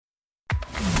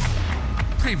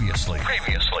Previously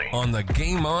on the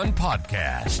Game On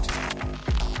podcast.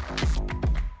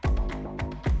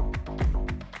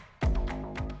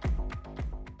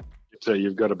 So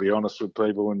you've got to be honest with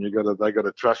people, and they got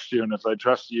to trust you. And if they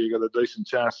trust you, you got a decent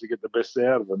chance to get the best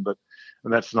out of them.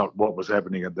 And that's not what was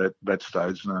happening at that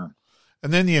stage. No.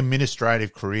 And then the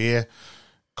administrative career,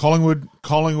 Collingwood,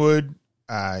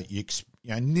 you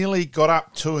nearly got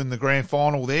up to in the grand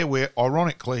final there, where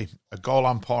ironically a goal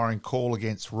umpiring call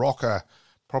against Rocker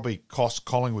probably cost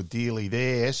Collingwood dearly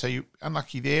there. So you're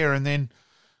unlucky there, and then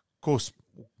of course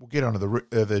we'll get onto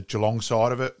the Geelong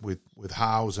side of it with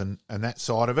Hales and that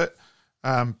side of it.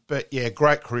 But yeah,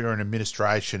 great career in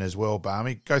administration as well,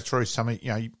 Barmy. Go through some,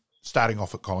 starting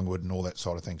off at Collingwood and all that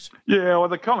sort of things. Yeah, well,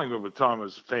 the Collingwood at the time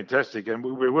was fantastic, and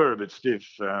we were a bit stiff.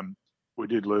 We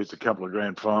did lose a couple of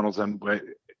grand finals and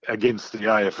against the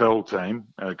AFL team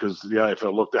because the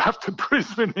AFL looked after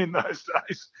Brisbane in those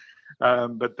days.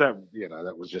 But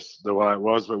that was just the way it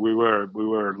was. But we were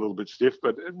a little bit stiff,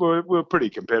 but we were pretty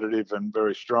competitive and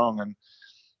very strong.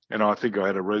 And I think I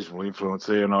had a reasonable influence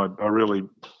there, and I really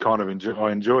kind of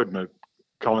enjoyed my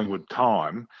Collingwood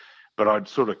time. But I'd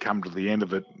sort of come to the end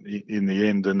of it in the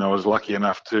end, and I was lucky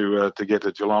enough to get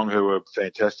to Geelong, who were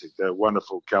fantastic. They're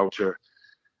wonderful culture.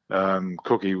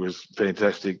 Cookie was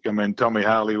fantastic. I mean, Tommy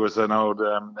Harley was an old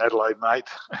Adelaide mate,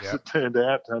 as it turned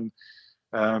out,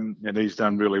 and he's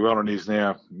done really well. And he's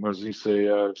now,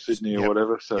 CEO of Sydney or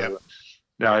whatever. So,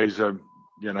 no, he's a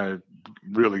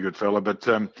really good fella. But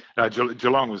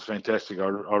Geelong was fantastic. I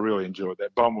really enjoyed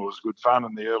that. Bomber was good fun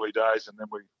in the early days, and then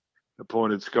we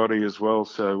appointed Scotty as well.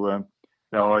 So,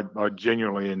 I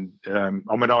genuinely,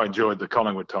 I enjoyed the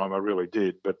Collingwood time. I really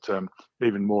did. But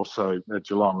even more so at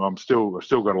Geelong, I've still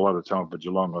got a lot of time for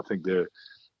Geelong. I think they're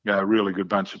a really good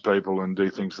bunch of people and do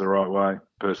things the right way,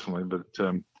 personally. But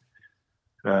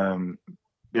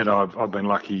I've been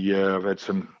lucky. I've had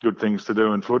some good things to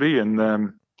do in footy, and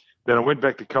then I went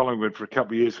back to Collingwood for a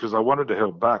couple of years because I wanted to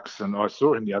help Bucks, and I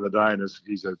saw him the other day, and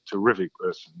he's a terrific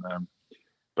person.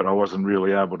 But I wasn't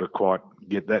really able to quite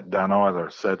get that done either,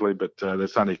 sadly. But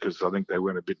that's only because I think they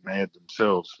went a bit mad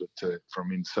themselves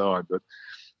from inside.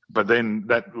 But then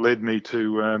that led me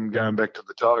to going back to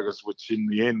the Tigers, which in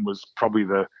the end was probably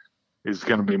is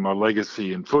going to be my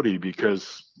legacy in footy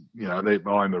because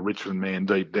I'm a Richmond man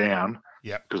deep down.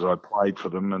 Because I played for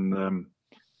them, and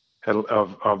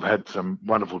I've had some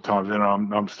wonderful times. And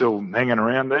I'm still hanging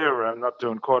around there. I'm not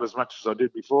doing quite as much as I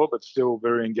did before, but still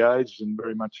very engaged and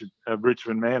very much a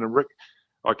Richmond man. And Rick,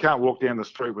 I can't walk down the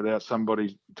street without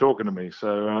somebody talking to me.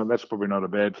 So that's probably not a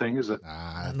bad thing, is it?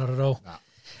 Not at all. No.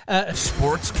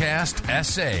 Sportscast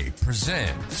SA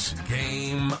presents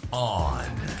Game On.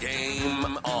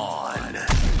 Game On.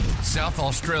 South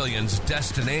Australians'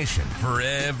 destination for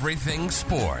everything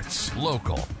sports.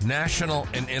 Local, national,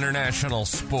 and international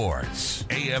sports.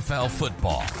 AFL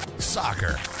football,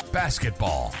 soccer,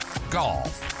 basketball,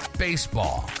 golf,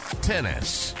 baseball,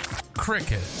 tennis,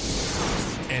 cricket,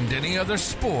 and any other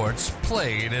sports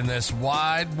played in this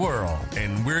wide world.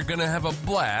 And we're going to have a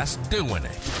blast doing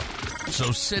it.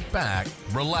 So sit back,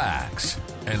 relax,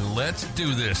 and let's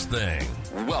do this thing.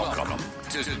 Welcome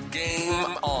to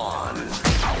Game On.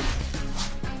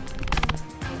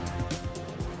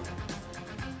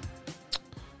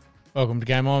 Welcome to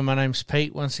Game On. My name's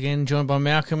Pete, once again joined by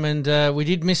Malcolm, and we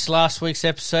did miss last week's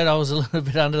episode. I was a little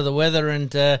bit under the weather,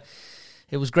 and it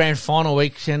was grand final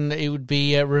week, and it would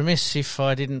be remiss if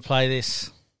I didn't play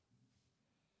this.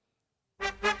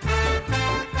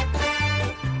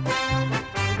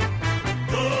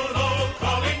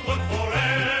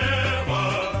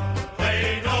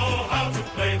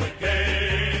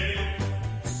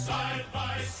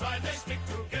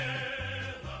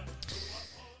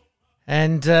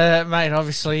 And, mate,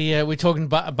 obviously, we're talking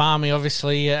Barmy,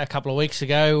 obviously, a couple of weeks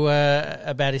ago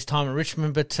about his time at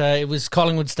Richmond, but it was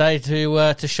Collingwood's day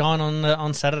to shine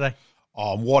on Saturday.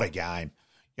 Oh, what a game.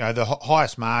 The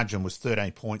highest margin was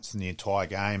 13 points in the entire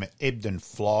game. It ebbed and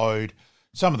flowed.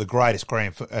 Some of the greatest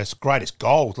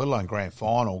goals, let alone grand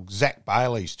final. Zach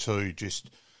Bailey's too, just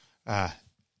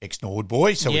ex-Nord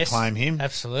boy, so yes, we claim him.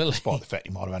 Absolutely. Despite the fact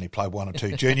he might have only played one or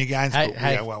two junior games, but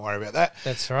we won't worry about that.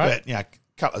 That's right. But,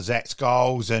 couple of Zach's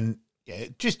goals and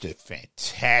just a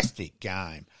fantastic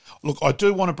game. Look, I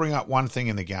do want to bring up one thing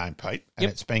in the game, Pete, and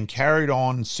it's been carried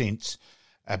on since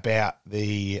about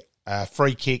the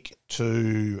free kick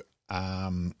to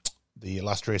the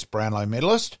illustrious Brownlow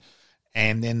medalist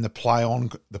and then the play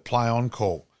on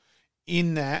call.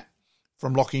 In that,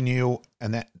 from Lachie Neale,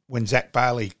 and that when Zach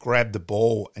Bailey grabbed the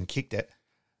ball and kicked it,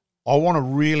 I want to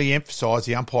really emphasise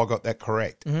the umpire got that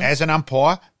correct. Mm-hmm. As an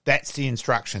umpire, that's the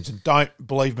instructions. And don't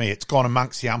believe me, it's gone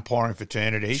amongst the umpiring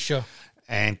fraternity. Sure.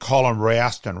 and Colin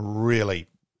Rouston really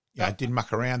didn't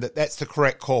muck around. That's the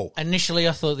correct call. Initially,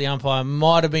 I thought the umpire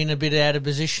might have been a bit out of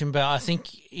position, but I think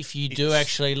if you do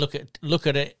actually look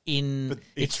at it in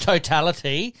its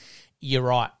totality, you're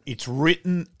right. It's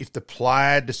written, if the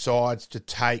player decides to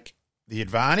take the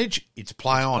advantage, it's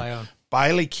play on.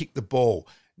 Bailey kicked the ball.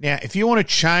 Now, if you want to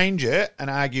change it and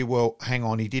argue, well, hang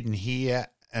on, he didn't hear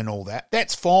and all that,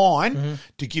 that's fine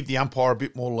to give the umpire a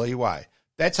bit more leeway.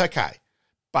 That's okay.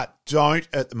 But don't,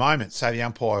 at the moment, say the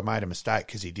umpire made a mistake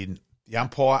because he didn't. The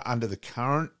umpire, under the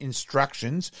current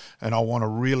instructions, and I want to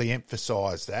really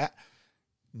emphasise that,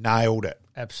 nailed it.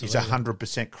 Absolutely. He's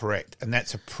 100% correct, and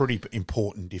that's a pretty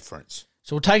important difference.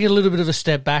 So we'll take it a little bit of a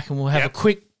step back and we'll have a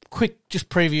quick just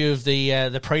preview of the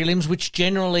prelims, which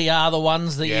generally are the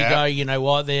ones that you go, you know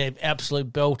what, they're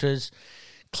absolute belters,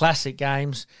 classic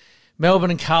games.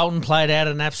 Melbourne and Carlton played out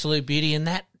an absolute beauty, and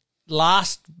that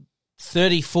last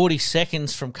 30, 40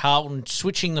 seconds from Carlton,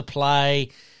 switching the play,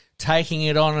 taking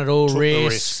it on at all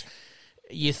risks.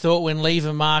 You thought when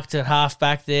Lever marked at half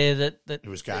back there that it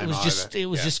was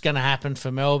just going to happen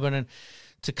for Melbourne. And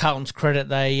to Carlton's credit,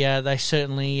 they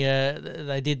certainly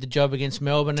they did the job against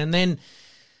Melbourne. And then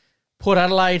Port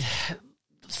Adelaide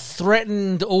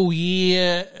threatened all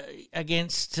year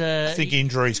against. I think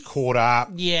injuries caught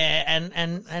up. Yeah,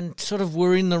 and sort of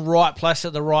were in the right place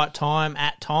at the right time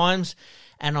at times.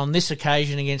 And on this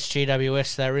occasion against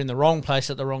GWS, they were in the wrong place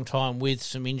at the wrong time with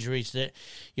some injuries that,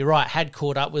 you're right, had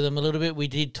caught up with them a little bit. We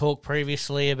did talk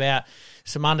previously about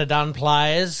some underdone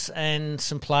players and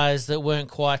some players that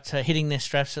weren't quite hitting their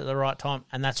straps at the right time,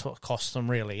 and that's what cost them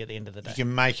really at the end of the day. You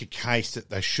can make a case that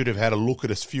they should have had a look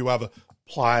at a few other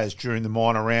players during the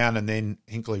minor round, and then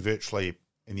Hinkley virtually,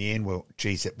 in the end, well,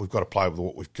 geez, we've got to play with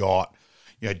what we've got.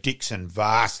 You know, Dixon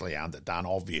vastly underdone,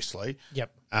 obviously.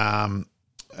 Yep. And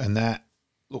that...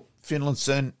 Look,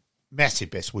 Finlayson, massive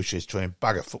best wishes to him.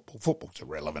 Bugger football. Football's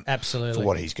irrelevant. Absolutely. For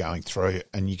what he's going through,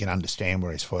 and you can understand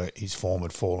where his form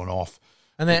had fallen off.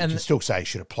 And you can still say he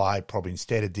should have played probably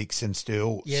instead of Dixon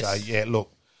still. Yes. So, yeah,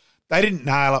 look, they didn't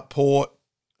nail it, Port.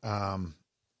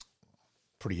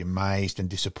 Pretty amazed and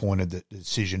disappointed at the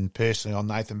decision personally on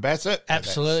Nathan Bassett.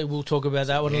 Absolutely. We'll talk about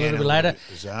that one a little bit later.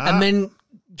 And then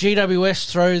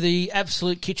GWS throw the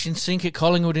absolute kitchen sink at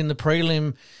Collingwood in the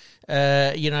prelim.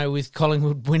 With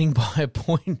Collingwood winning by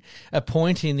a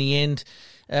point in the end.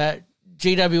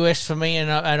 GWS for me,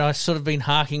 and I sort of been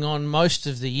harking on most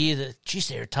of the year that, geez,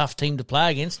 they're a tough team to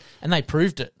play against, and they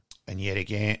proved it. And yet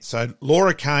again, so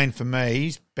Laura Kane for me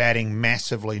is batting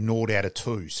massively 0 out of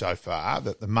 2 so far,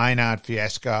 that the Maynard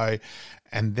fiasco,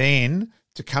 and then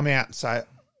to come out and say,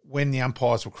 when the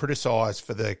umpires were criticised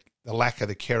for the lack of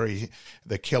the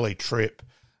Kelly trip,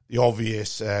 the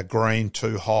obvious green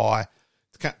too high,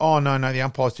 oh, no, the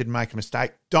umpires didn't make a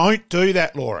mistake. Don't do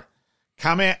that, Laura.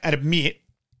 Come out and admit.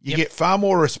 You get far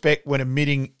more respect when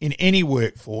admitting in any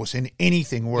workforce, in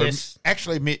anything, where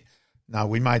actually admit, no,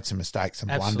 we made some mistakes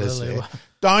and blunders there.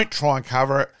 Don't try and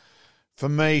cover it. For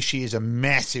me, she is a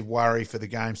massive worry for the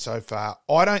game so far.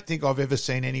 I don't think I've ever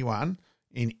seen anyone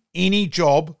in any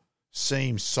job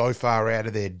seem so far out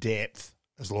of their depth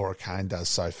as Laura Kane does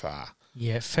so far.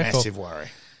 Yeah, massive worry.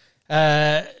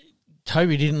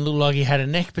 Toby didn't look like he had a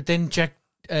neck, but then Jack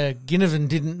Ginnivan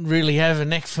didn't really have a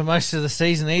neck for most of the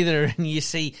season either. And you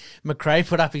see McRae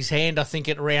put up his hand, I think,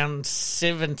 at around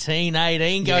 17,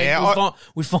 18, going,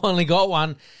 we finally got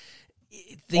one.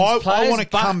 These players I want to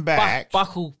come back.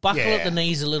 Buckle at the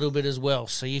knees a little bit as well.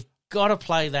 So you've got to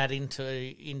play that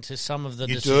into some of the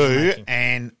decision making.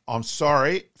 And I'm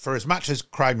sorry, for as much as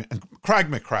Craig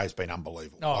McRae's been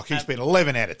unbelievable. He's been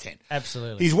 11 out of 10.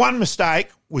 Absolutely. His one mistake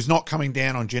was not coming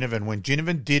down on Ginnivan. When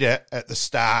Ginnivan did it at the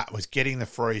start, was getting the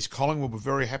freeze. Collingwood were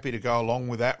very happy to go along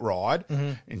with that ride.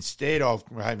 Mm-hmm. Instead of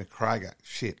McRae,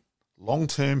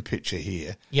 long-term picture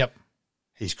here. Yep.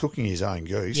 He's cooking his own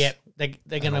goose. Yep.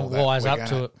 They're going to wise up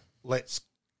to it.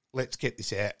 Let's get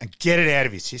this out and get it out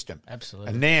of his system.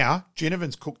 Absolutely. And now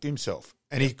Ginnivan's cooked himself,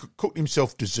 and he cooked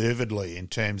himself deservedly in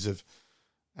terms of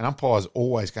an umpire's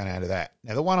always going out of that.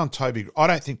 Now, the one on Toby, I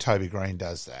don't think Toby Green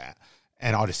does that,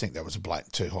 and I just think that was a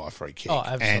blatant too high free kick. Oh,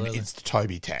 absolutely. And it's the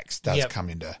Toby tax does come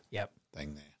into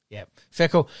thing there. Yep. Fair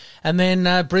call. And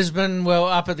then Brisbane,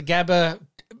 up at the Gabba,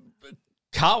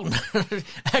 Carlton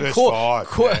at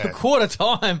quarter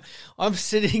time, I'm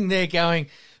sitting there going,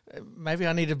 maybe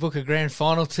I need to book a grand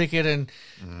final ticket and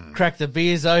crack the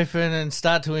beers open and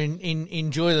start to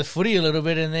enjoy the footy a little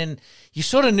bit. And then you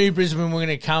sort of knew Brisbane were going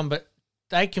to come, but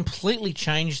they completely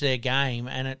changed their game,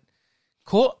 and it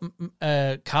caught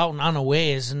Carlton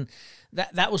unawares, and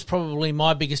that was probably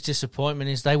my biggest disappointment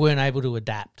is they weren't able to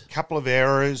adapt. Couple of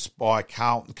errors by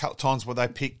Carlton, a couple of times where they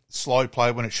picked slow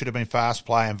play when it should have been fast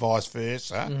play and vice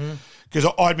versa.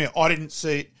 Because I admit I didn't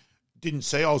see.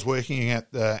 I was working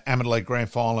at the Amateur League Grand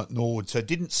Final at Norwood, so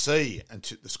didn't see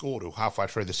until the score till halfway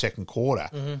through the second quarter.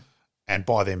 And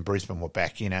by then Brisbane were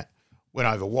back in it. Went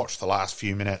over, watched the last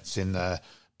few minutes in the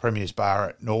Premier's Bar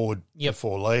at Norwood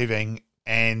before leaving,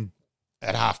 and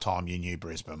at halftime you knew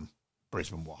Brisbane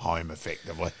were home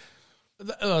effectively.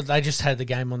 They just had the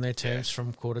game on their terms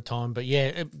from quarter time. But,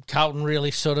 Carlton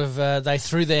really sort of they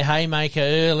threw their haymaker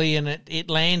early and it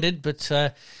landed, but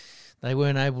they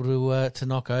weren't able to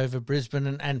knock over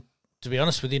Brisbane. And to be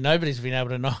honest with you, nobody's been able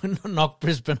to knock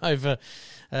Brisbane over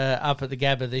up at the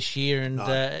Gabba this year. And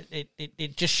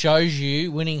it just shows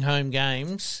you winning home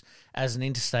games as an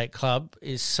interstate club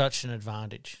is such an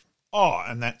advantage. Oh,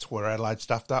 and that's where Adelaide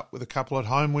stuffed up with a couple at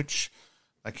home, which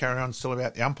they carry on still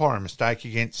about the umpiring mistake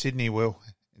against Sydney. Well,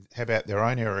 how about their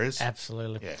own errors?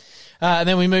 Absolutely. Yeah. And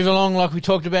then we move along, like we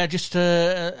talked about just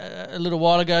a little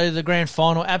while ago, the grand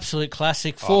final, absolute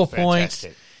classic, 4 points.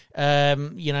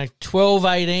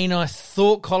 12-18. I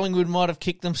thought Collingwood might have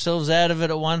kicked themselves out of it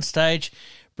at one stage.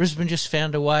 Brisbane just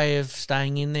found a way of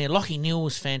staying in there. Lachie Neale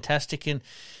was fantastic, and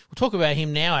we'll talk about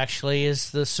him now, actually,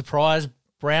 as the surprise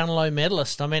Brownlow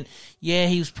medalist. I mean,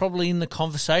 he was probably in the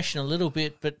conversation a little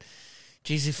bit, but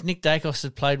geez, if Nick Dacos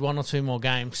had played one or two more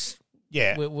games,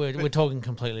 we're talking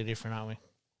completely different, aren't we?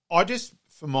 I just,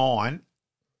 for mine,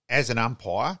 as an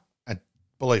umpire, and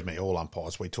believe me, all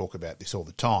umpires, we talk about this all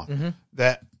the time,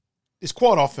 that there's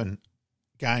quite often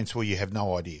games where you have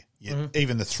no idea.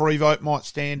 Even the 3 vote might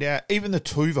stand out, even the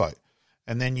 2 vote,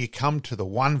 and then you come to the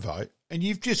 1 vote and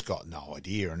you've just got no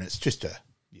idea, and it's just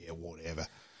whatever.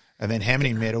 And then how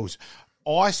many medals?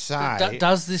 I say...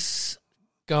 Does this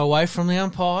go away from the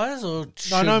umpires, or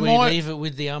should we leave it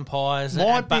with the umpires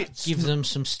but give them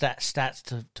some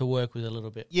stats to work with a little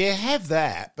bit? Yeah, have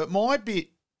that. But my bit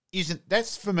isn't...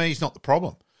 That's, for me, is not the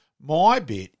problem. My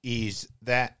bit is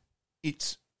that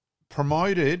it's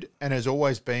promoted and has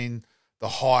always been the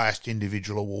highest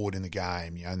individual award in the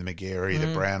game. You know, the McGarry,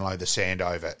 the Brownlow, the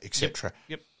Sandover, etc.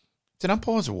 Yep. It's an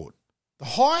umpire's award. The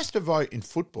highest vote in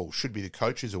football should be the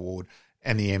coach's award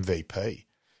and the MVP.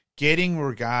 Getting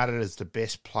regarded as the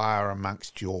best player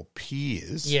amongst your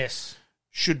peers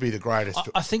should be the greatest.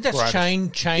 I think that's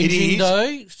changing,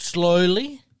 though,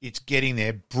 slowly. It's getting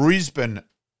there. Brisbane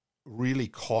really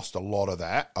cost a lot of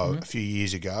that a few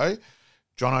years ago.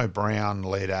 Jono Brown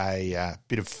led a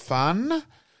bit of fun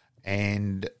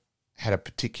and had a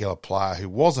particular player who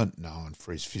wasn't known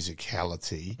for his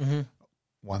physicality,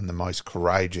 won the most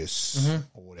courageous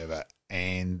or whatever,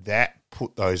 and that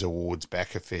put those awards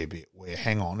back a fair bit where,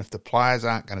 hang on, if the players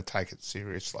aren't going to take it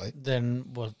seriously, then,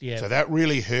 So that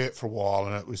really hurt for a while,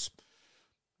 and it was,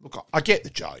 look, I get the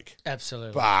joke.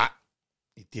 Absolutely. But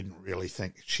it didn't really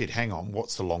think, shit, hang on,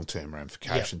 what's the long-term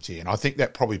ramifications here? And I think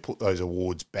that probably put those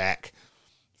awards back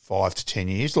 5 to 10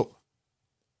 years. Look,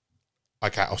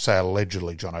 okay, I'll say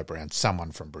allegedly John O'Brien,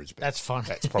 someone from Brisbane. That's fine.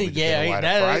 That's probably the better way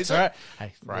to phrase it. Right.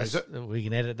 Hey, phrase it. We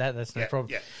can edit that. That's no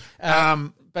problem. Yeah.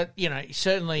 But,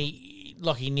 certainly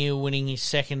Lachie Neale winning his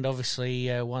second, obviously,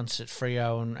 once at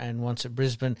Freo and once at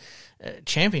Brisbane.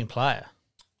 Champion player.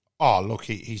 Oh, look,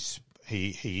 he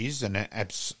is an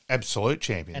absolute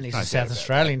champion. And he's a South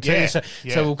Australian too. Yeah.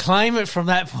 So we'll claim it from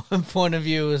that point of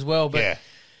view as well. But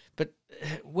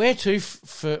where to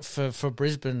for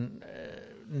Brisbane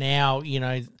now,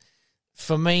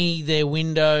 for me, their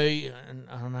window, and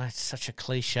I don't know, it's such a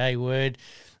cliche word,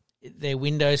 their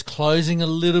window's closing a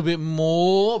little bit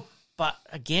more. But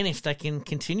again, if they can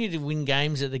continue to win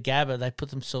games at the Gabba, they put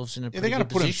themselves in a pretty good position. They're going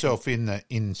to put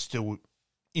themselves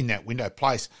in that window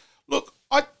place. Look,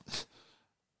 a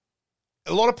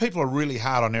lot of people are really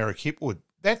hard on Eric Hipwood.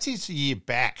 That's his year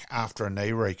back after a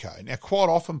knee reco. Now, quite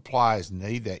often players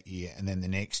need that year and then the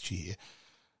next year.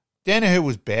 Danaher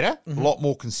was better, a lot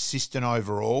more consistent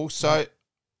overall. So I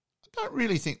don't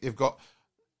really think they've got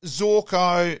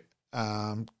Zorko,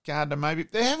 Gardner maybe.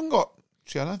 They haven't got,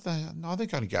 I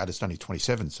think only Gardner's only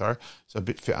 27, sorry. So a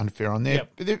bit unfair on there.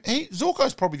 Yep. But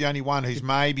Zorko's probably the only one who's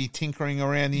maybe tinkering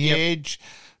around the edge.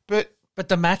 But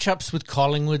the matchups with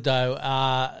Collingwood, though,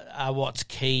 are what's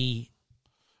key.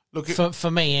 Look,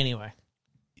 for me anyway.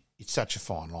 It's such a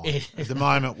fine line. At the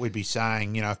moment, we'd be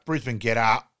saying, if Brisbane get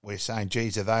up, we're saying,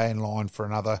 geez, are they in line for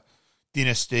another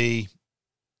dynasty?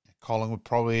 Collingwood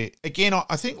probably. Again,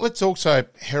 I think let's also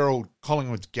herald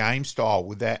Collingwood's game style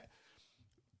with that.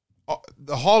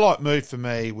 The highlight move for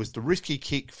me was the risky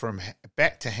kick from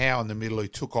back to Howe in the middle, who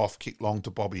took off, kicked long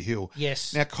to Bobby Hill.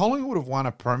 Yes. Now, Collingwood have won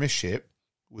a premiership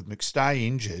with McStay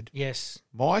injured, Yes.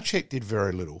 Myercheck did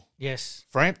very little. Yes.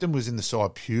 Frampton was in the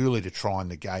side purely to try and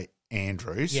negate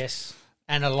Andrews. Yes.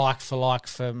 And a like for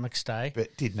McStay.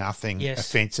 But did nothing Yes.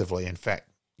 offensively. In fact,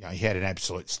 he had an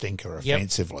absolute stinker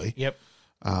offensively. Yep.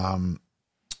 And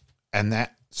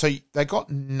that, so they got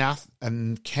nothing.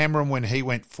 And Cameron, when he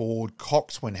went forward,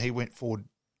 Cox, when he went forward,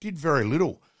 did very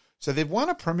little. So they've won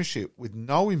a premiership with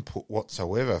no input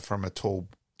whatsoever from a tall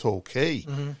key.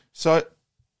 Mm-hmm. So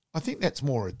I think that's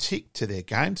more a tick to their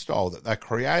game style, that they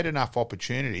create enough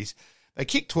opportunities. They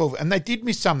kicked 12, and they did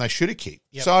miss some they should have kicked.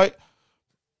 Yep. So it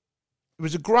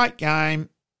was a great game.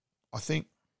 I think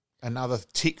another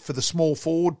tick for the small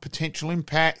forward potential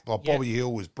impact. Like Yep. Bobby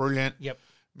Hill was brilliant. Yep.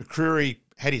 McCreary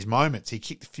had his moments. He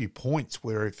kicked a few points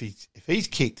where if he's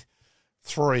kicked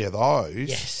 3 of those,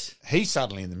 Yes. he's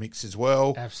suddenly in the mix as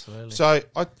well. Absolutely. So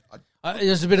It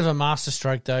was a bit of a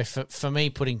masterstroke, though, for me,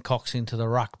 putting Cox into the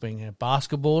ruck, being a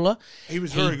basketballer. he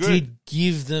was very good. He did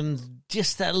give them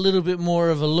just that little bit more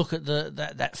of a look at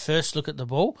that first look at the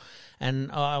ball.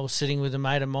 And I was sitting with a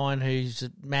mate of mine who's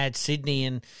at Mad Sydney,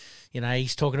 and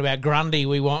he's talking about Grundy.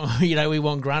 We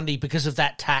want Grundy because of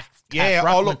that tack. Yeah,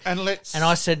 ruckman. look, and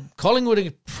I said Collingwood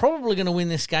are probably going to win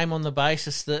this game on the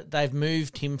basis that they've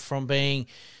moved him from being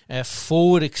a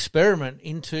forward experiment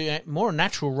into a more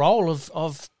natural role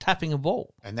of tapping a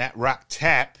ball. And that ruck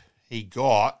tap he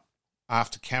got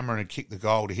after Cameron had kicked the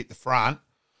goal to hit the front.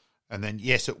 And then,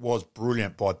 yes, it was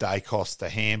brilliant by Dacos, the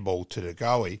handball to De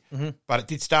Goey, but it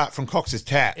did start from Cox's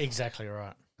tap. Exactly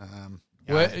right.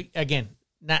 Yeah.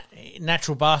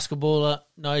 Natural basketballer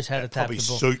knows how to tap Probably the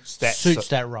ball. suits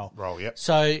that role. Yep.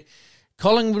 So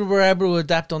Collingwood were able to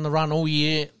adapt on the run all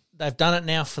year. They've done it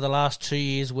now for the last 2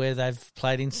 years, where they've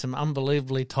played in some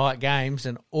unbelievably tight games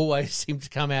and always seem to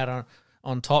come out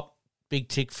on top. Big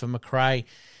tick for McRae.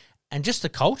 And just the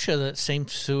culture that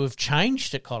seems to have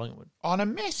changed at Collingwood. On a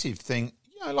massive thing,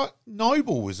 like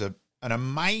Noble was an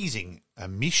amazing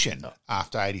mission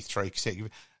after 83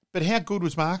 consecutive. But how good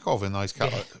was Markov in those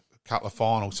couple of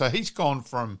finals? So he's gone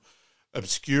from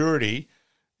obscurity,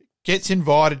 gets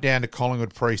invited down to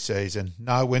Collingwood pre-season.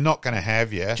 No, we're not going to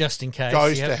have you. Just in case.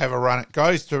 Goes to have a run.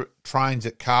 Goes to trains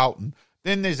at Carlton.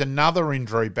 Then there's another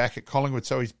injury back at Collingwood,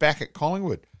 so he's back at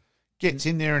Collingwood. Gets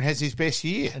in there and has his best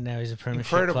year. And now he's a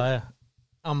premiership Incredible. player.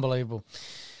 Unbelievable.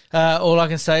 All I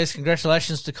can say is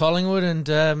congratulations to Collingwood, and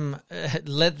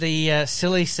let the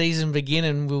silly season begin,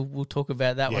 and we'll talk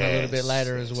about that one a little bit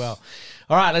later as well.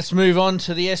 All right, let's move on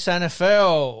to the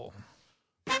SNFL.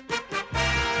 We're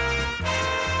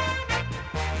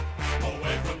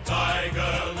from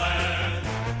Tigerland,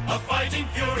 a fighting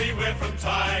fury, we're from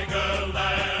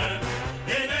Tigerland.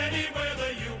 In any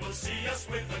weather you will see us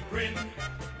with a grin,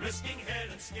 risking head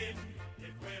and skin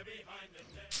if we're behind the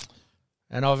net.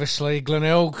 And obviously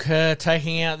Glenelg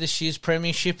taking out this year's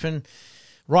premiership, and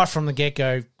right from the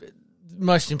get-go,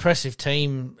 most impressive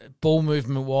team, ball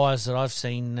movement-wise, that I've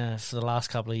seen for the last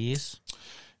couple of years.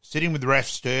 Sitting with Raph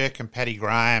Sturck and Paddy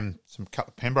Graham, some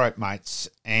couple of Pembroke mates,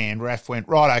 and Raph went,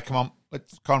 righto, come on,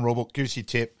 let's Con Rulebook, give us your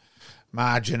tip.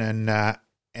 Margin and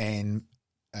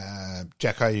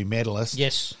Jacko medalist.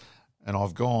 Yes. And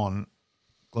I've gone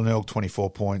Glenelg 24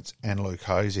 points and Luke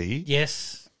Hosey.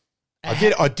 Yes.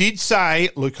 I did say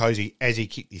Luke Hosey as he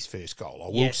kicked his first goal. I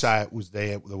will Yes. say it was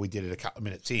there that we did it a couple of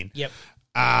minutes in. Yep.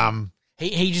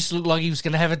 He just looked like he was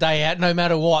going to have a day out no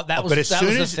matter what. That was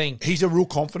the thing. He's a real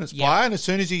confidence Yep. player, and as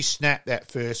soon as he snapped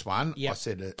that first one, Yep. I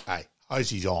said, hey,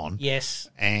 Hosey's on. Yes.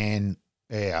 And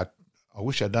yeah, I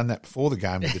wish I'd done that before the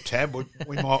game with the tab.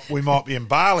 We might be in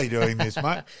Bali doing this,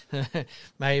 mate.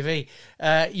 Maybe.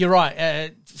 You're right.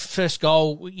 First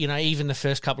goal, even the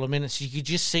first couple of minutes, you could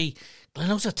just see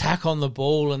Glenelg's attack on the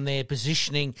ball and their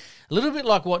positioning, a little bit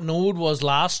like what Norwood was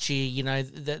last year.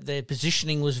 Their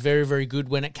positioning was very, very good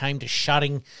when it came to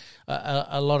shutting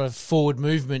a lot of forward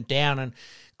movement down, and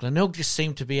Glenelg just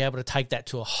seemed to be able to take that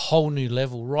to a whole new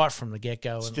level right from the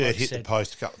get-go. And Sturt hit the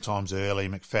post a couple of times early,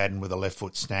 McFadden with a left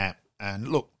foot snap. And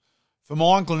look, for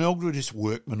mine, Glenelg were just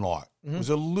workmanlike. It was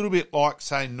a little bit like,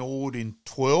 say, Norwood in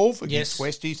 12 against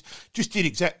Westies. Just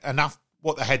did enough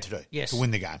what they had to do to win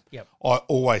the game. Yep. I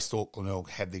always thought Glenelg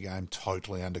had the game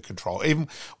totally under control. Even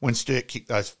when Sturt kicked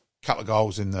those couple of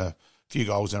goals few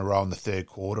goals in a row in the third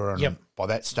quarter. And by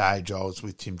that stage, I was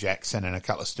with Tim Jackson and a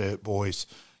couple of Sturt boys,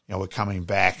 were coming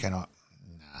back, and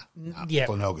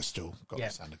Glenelg has still got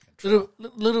this under control.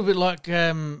 Little bit like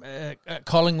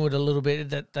Collingwood, a little bit,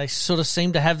 that they sort of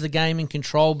seem to have the game in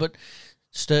control, but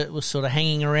Sturt was sort of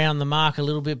hanging around the mark a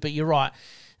little bit. But you're right.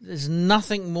 There's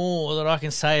nothing more that I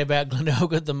can say about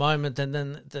Glenelg at the moment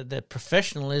than their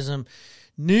professionalism.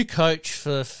 New coach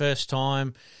for the first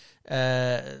time.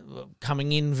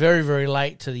 coming in very, very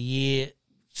late to the year.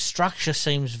 Structure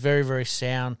seems very, very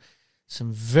sound.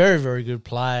 Some very, very good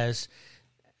players.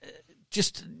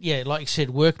 Just, like you said,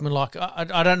 workmanlike.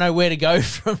 I don't know where to go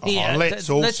from here. Let's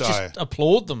just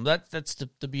applaud them. That's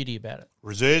the beauty about it.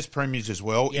 Reserves premiers as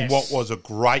well in what was a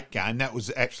great game. That was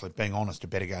actually, being honest, a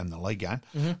better game than the league game.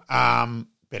 Mm-hmm.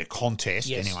 Better contest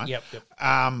anyway. Yep.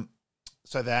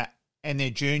 So that, and their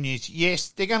juniors, yes,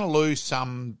 they're going to lose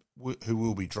some who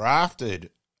will be drafted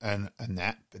and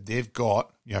that, but they've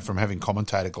got, from having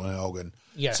commentated Glen Elgin,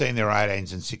 seeing their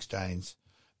 18s and 16s,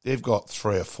 they've got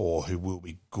 3 or 4 who will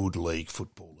be good league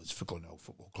footballers for Glenelg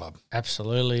Football Club.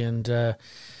 Absolutely, and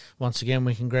once again,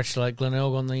 we congratulate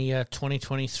Glenelg on the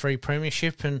 2023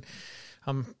 premiership, and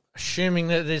I'm assuming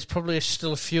that there's probably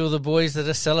still a few of the boys that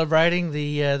are celebrating.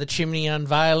 The chimney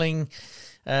unveiling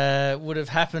would have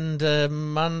happened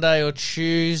Monday or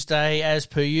Tuesday as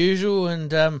per usual,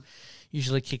 and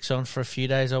usually kicks on for a few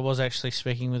days. I was actually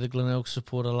speaking with a Glenelg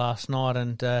supporter last night,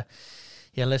 and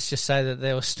let's just say that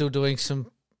they were still doing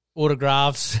some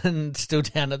autographs and still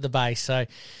down at the base. So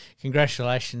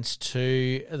congratulations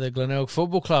to the Glenelg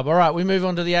Football Club. All right, we move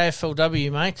on to the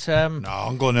AFLW, mate. No,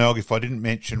 on Glenelg, if I didn't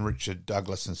mention Richard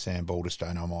Douglas and Sam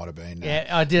Balderstone, I might have been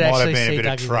I did actually see a bit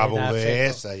Dougie of trouble there.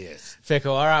 Cool. So yes, fair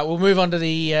call. All right, we'll move on to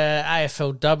the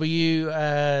AFLW.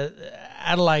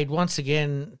 Adelaide once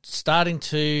again starting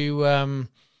to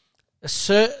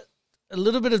assert a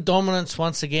little bit of dominance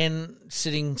once again,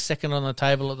 sitting second on the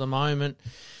table at the moment.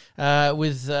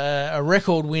 With a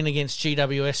record win against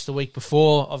GWS the week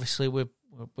before. Obviously, we're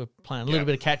playing a little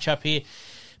bit of catch-up here.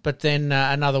 But then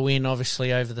another win,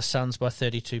 obviously, over the Suns by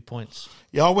 32 points.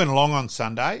 Yeah, I went along on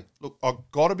Sunday. Look, I've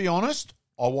got to be honest,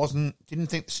 didn't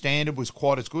think the standard was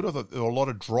quite as good. I thought there were a lot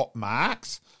of drop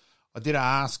marks. I did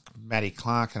ask Matty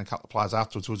Clark and a couple of players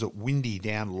afterwards, was it windy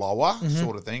down lower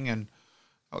sort of thing? And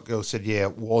a girl said, yeah,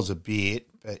 it was a bit.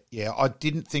 But, yeah, I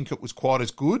didn't think it was quite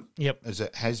as good as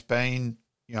it has been.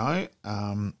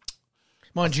 Mind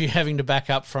you, having to back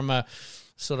up from a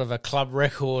sort of a club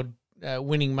record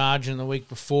winning margin the week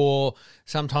before,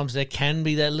 sometimes there can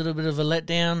be that little bit of a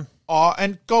letdown. Oh,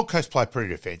 and Gold Coast played pretty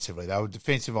defensively. They were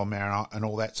defensive on Mariner and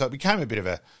all that, so it became a bit of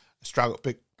a struggle.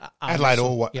 But Adelaide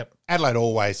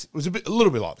always it was a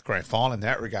little bit like the grand final in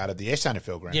that regard of the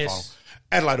SNFL grand final.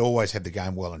 Adelaide always had the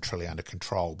game well and truly under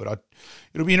control. But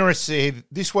it'll be interesting to see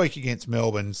this week against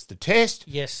Melbourne's the test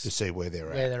to see where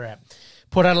they're at.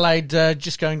 Port Adelaide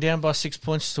just going down by 6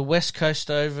 points to West Coast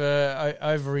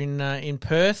over in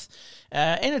Perth.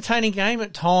 Entertaining game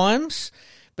at times,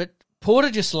 but Port are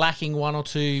just lacking 1 or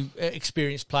 2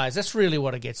 experienced players. That's really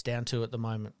what it gets down to at the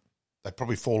moment. They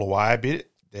probably fall away a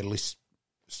bit. They're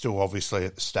still obviously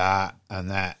at the start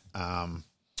and that.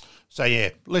 So, yeah,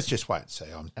 let's just wait and see.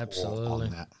 I'm all on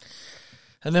that.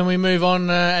 And then we move on,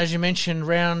 as you mentioned,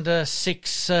 round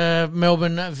 6,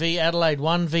 Melbourne v Adelaide,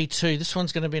 1v2. This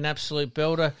one's going to be an absolute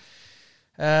belter.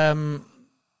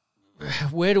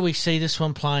 Where do we see this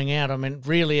one playing out? I mean,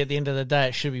 really, at the end of the day,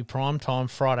 it should be prime time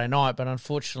Friday night, but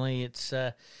unfortunately it's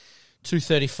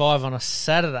 2:35 on a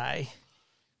Saturday.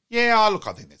 Yeah, look,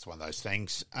 I think that's one of those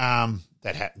things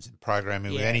that happens in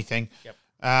programming with anything.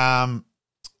 Yep.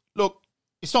 Look,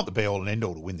 it's not the be-all and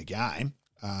end-all to win the game.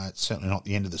 It's certainly not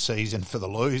the end of the season for the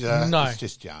loser. No. It's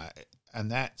just,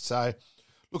 and that. So,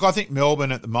 look, I think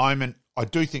Melbourne at the moment, I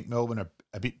do think Melbourne are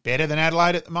a bit better than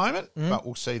Adelaide at the moment, but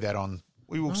we'll see that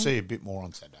we will see a bit more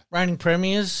on Saturday. Reigning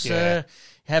premiers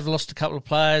have lost a couple of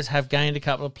players, have gained a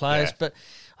couple of players, but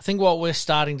I think what we're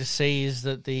starting to see is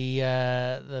that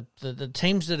the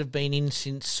teams that have been in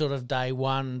since sort of day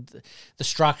one, the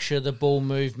structure, the ball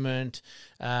movement,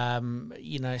 some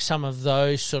of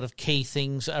those sort of key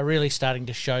things are really starting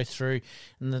to show through,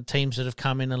 and the teams that have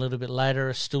come in a little bit later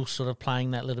are still sort of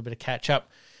playing that little bit of catch-up,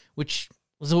 which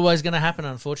was always going to happen,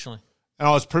 unfortunately. And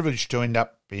I was privileged to end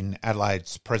up in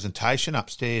Adelaide's presentation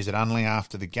upstairs at Unley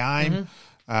after the game.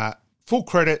 Full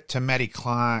credit to Matty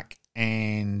Clark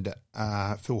and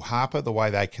Phil Harper, the way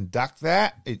they conduct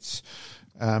that. It's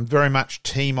very much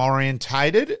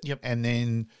team-orientated. Yep. And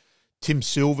then Tim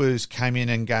Silvers came in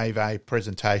and gave a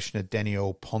presentation at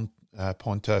Danielle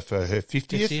Ponta for her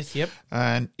 50th. Yep.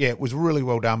 And, it was really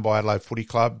well done by Adelaide Footy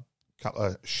Club. A couple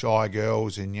of shy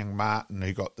girls and young Martin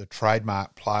who got the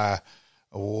trademark player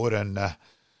award, and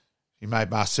he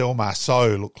made Marcel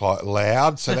Marceau look like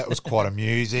loud, so that was quite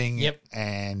amusing. Yep.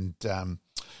 And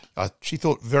she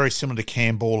thought very similar to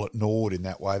Cam Ball at Nord in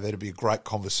that way. That'd be a great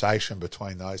conversation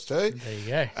between those two. There you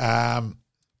go.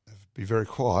 Be very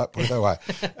quiet, put it that way.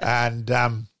 And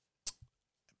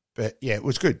But, yeah, it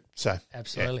was good. So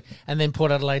Absolutely. And then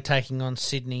Port Adelaide taking on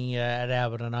Sydney at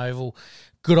Alberton Oval.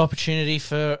 Good opportunity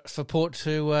for Port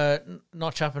to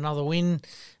notch up another win.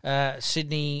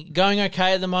 Sydney going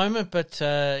okay at the moment, but,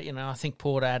 I think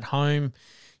Port at home,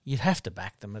 you'd have to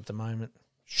back them at the moment.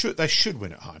 They should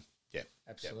win at home. Yeah.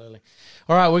 Absolutely.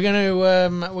 All right, we're going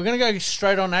to go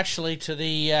straight on actually to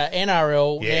the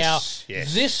NRL. Yes, now.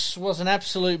 yes. This was an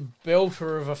absolute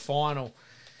belter of a final.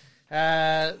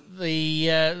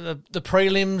 The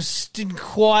prelims didn't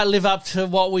quite live up to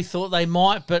what we thought they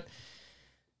might, but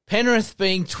Penrith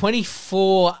being 24-8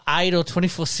 or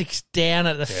 24-6 down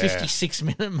at the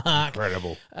 56-minute mark.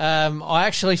 Incredible. I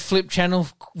actually flipped channel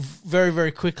very,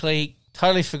 very quickly,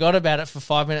 totally forgot about it for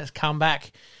 5 minutes, come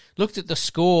back, looked at the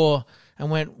score and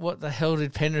went, what the hell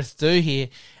did Penrith do here?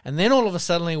 And then all of a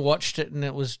sudden watched it and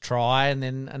it was try and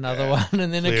then another one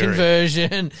and then a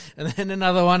conversion and then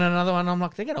another one. I'm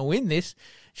like, they're going to win this.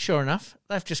 Sure enough,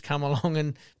 they've just come along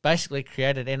and basically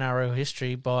created NRL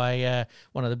history by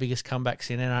one of the biggest comebacks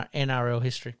in NRL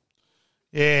history.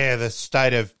 Yeah, the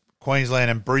state of Queensland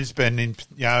and Brisbane, in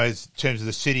terms of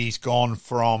the cities, gone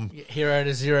from hero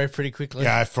to zero pretty quickly.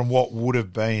 From what would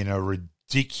have been a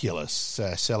ridiculous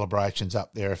celebrations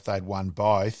up there if they'd won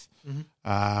both,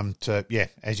 to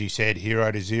as you said,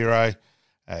 hero to zero.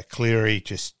 Cleary,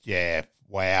 just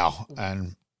wow,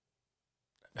 and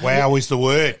wow is the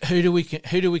word. Who do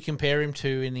we compare him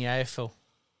to in the AFL,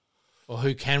 or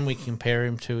who can we compare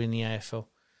him to in the AFL?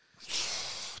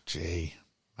 Gee,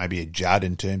 maybe a Judd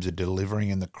in terms of delivering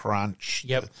in the crunch.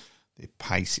 Yep, the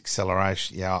pace,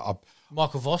 acceleration. Yeah,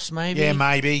 Michael Voss maybe. Yeah,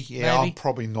 maybe. Yeah, maybe. I'm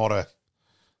probably not a.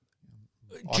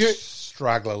 I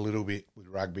struggle a little bit with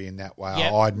rugby in that way.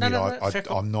 Yep. I admit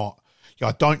I'm not.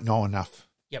 I don't know enough.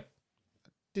 Yep.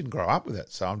 Didn't grow up with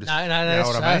it, so I'm just. No.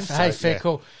 That's fair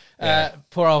call.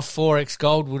 Poor old Forex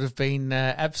Gold would have been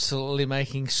absolutely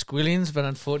making squillions, but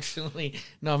unfortunately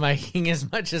not making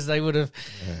as much as they would have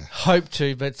hoped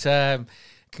to. But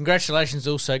congratulations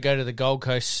also go to the Gold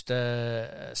Coast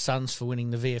Suns for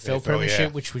winning the VFL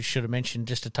Premiership, which we should have mentioned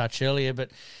just a touch earlier. But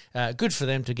good for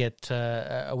them to get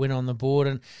a win on the board.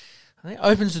 And I think it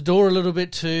opens the door a little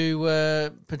bit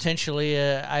to potentially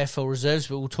AFL reserves,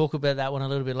 but we'll talk about that one a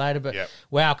little bit later. But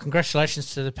wow,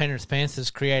 congratulations to the Penrith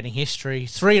Panthers creating history.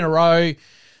 3 in a row,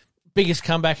 biggest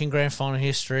comeback in grand final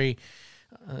history.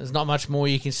 There's not much more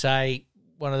you can say.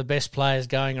 One of the best players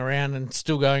going around and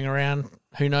still going around.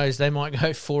 Who knows, they might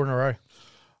go 4 in a row.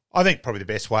 I think probably the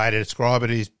best way to describe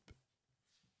it is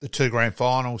the 2 grand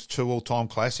finals, 2 all-time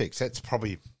classics. That's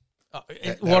probably...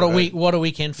 What a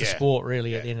weekend for sport,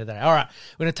 really, at the end of the day. All right,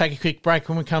 we're going to take a quick break.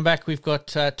 When we come back, we've got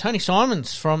Tony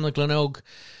Simons from the Glenelg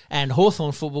and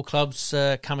Hawthorn football clubs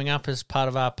coming up as part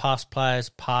of our Past Players,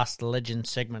 Past Legends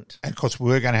segment. And, of course,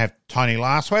 we were going to have Tony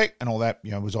last week, and all that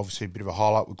was obviously a bit of a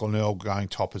highlight with Glenelg going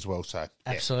top as well. So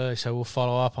Absolutely, so we'll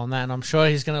follow up on that, and I'm sure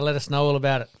he's going to let us know all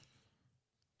about it.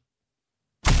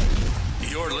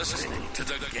 You're listening to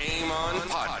the Game On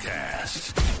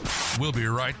Podcast. We'll be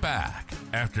right back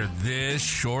after this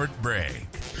short break.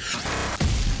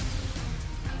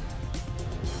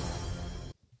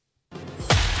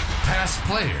 Past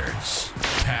players,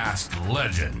 past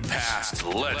legends, past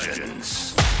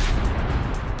legends.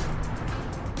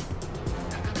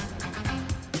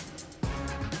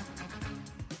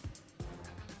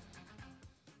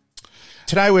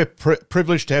 Today we're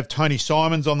privileged to have Tony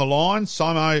Simons on the line.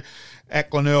 Simo at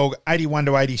Glenelg, 81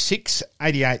 to 86,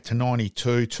 88 to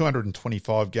 92,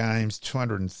 225 games,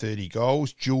 230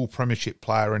 goals, dual premiership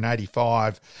player in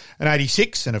 85 and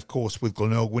 86. And, of course, with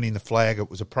Glenelg winning the flag, it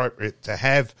was appropriate to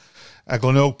have a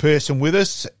Glenelg person with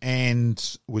us, and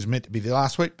it was meant to be the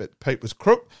last week, but Pete was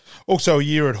crook. Also a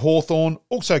year at Hawthorn,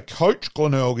 also coached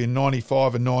Glenelg in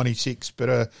 95 and 96, but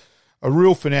a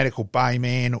real fanatical Bay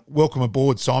man. Welcome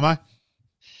aboard, Simo.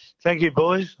 Thank you,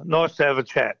 boys. Nice to have a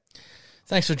chat.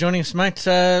 Thanks for joining us, mate.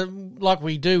 Like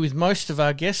we do with most of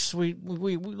our guests, we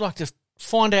like to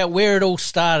find out where it all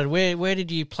started. Where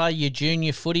did you play your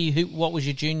junior footy? What was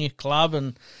your junior club,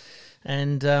 and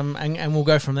we'll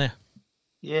go from there.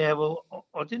 Yeah, well,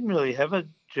 I didn't really have a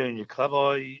junior club.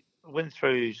 I went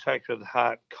through Sacred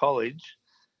Heart College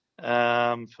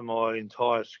for my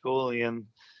entire schooling, and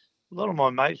a lot of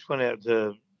my mates went out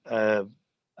to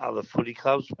other footy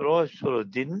clubs, but I sort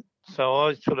of didn't. So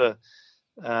I sort of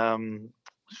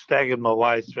staggered my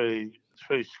way through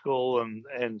school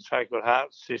and Sacred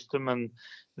Heart system, and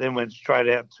then went straight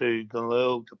out to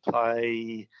Glenelg to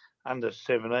play under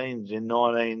 17s in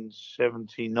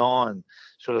 1979.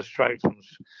 Sort of straight from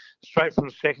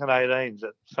second 18s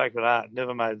at Sacred Heart.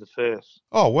 Never made the first.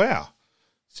 Oh wow!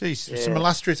 See, some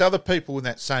illustrious other people in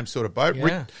that same sort of boat.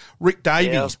 Yeah. Rick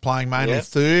Davies playing mainly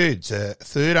third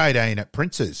 18 at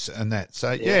Prince's and that.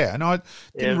 So, and I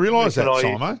didn't realise that,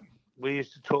 Simo. We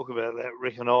used to talk about that,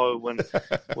 Rick and I, when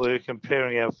we were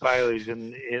comparing our failures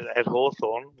at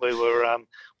Hawthorn.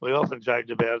 We often joked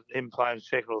about him playing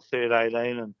second or third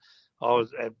 18, and I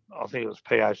think it was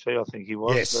PAC, I think he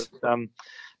was. Yes. But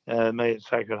me at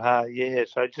Sacred Heart,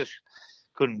 so just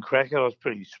couldn't crack it. I was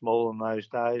pretty small in those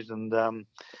days, and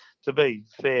to be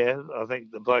fair, I think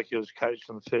the bloke who was coached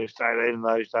in the first 18 in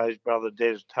those days, brother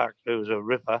Des Tuck, who was a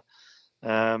ripper,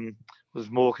 was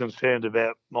more concerned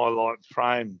about my light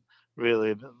frame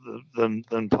really than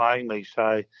playing me.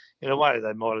 So in a way,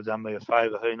 they might have done me a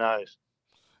favour. Who knows?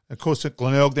 Of course, at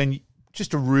Glenelg, then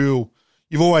just you've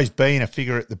always been a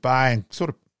figure at the Bay, and sort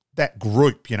of that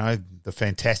group, the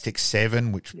Fantastic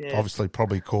Seven, which obviously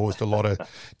probably caused a lot of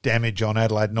damage on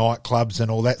Adelaide nightclubs and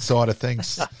all that side of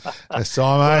things.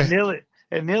 Simo. Well,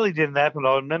 it nearly didn't happen.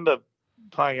 I remember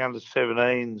playing under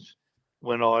 17s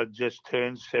when I had just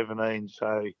turned 17,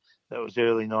 so that was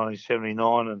early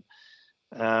 1979, and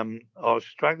I was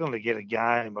struggling to get a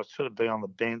game. I'd sort of be on the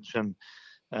bench, and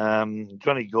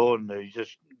Johnny Gordon, who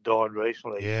just died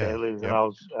recently, so he was an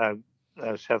old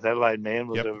South Adelaide man,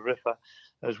 was a ripper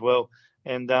as well.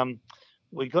 And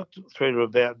we got through to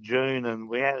about June, and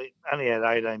we only had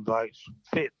 18 blokes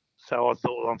fit. So I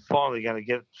thought, well, I'm finally going to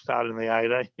get started in the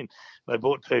 18. They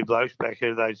brought 2 blokes back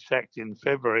who they'd sacked in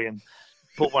February and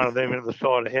put one of them into the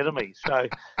side ahead of me. So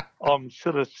I'm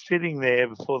sort of sitting there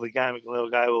before the game at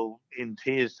Glenelg in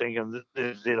tears thinking,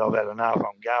 this is it, I've had enough,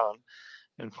 I'm going.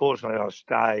 And fortunately I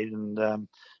stayed, and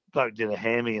bloke did a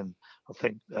hammy, and I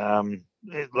think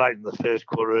late in the first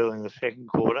quarter, early in the second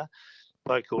quarter,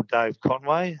 bloke called Dave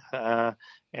Conway,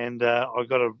 and I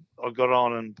got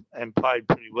on and played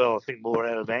pretty well, I think more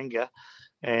out of anger,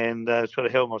 and sort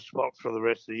of held my spot for the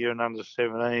rest of the year in under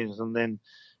 17s, and then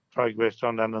progressed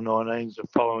on to under 19s the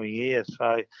following year.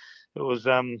 So it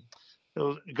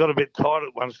got a bit tight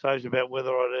at one stage about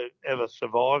whether I'd ever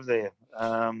survive there,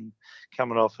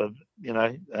 coming off a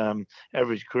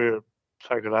average career at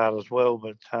Sacred Heart as well.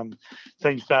 But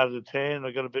things started to turn.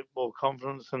 I got a bit more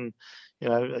confidence, and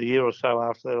a year or so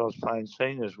after that, I was playing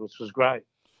seniors, which was great.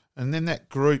 And then that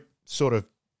group sort of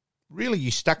really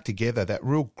you stuck together. That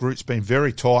real group's been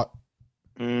very tight,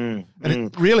 and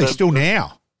it really still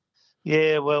now.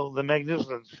 Yeah, well, the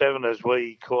Magnificent Seven, as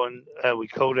we called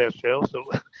ourselves,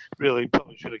 it really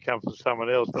probably should have come from someone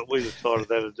else, but we decided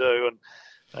that to do.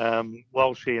 And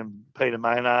Walshy and Peter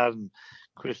Maynard and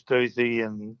Chris Duthie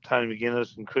and Tony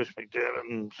McGuinness and Chris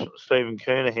McDermott and Stephen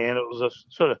Kernahan, it was a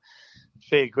sort of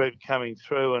fair group coming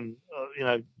through. And,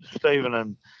 Stephen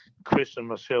and Chris and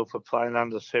myself were playing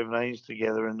under 17s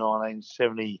together in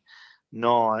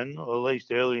 1979, or at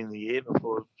least early in the year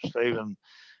before Stephen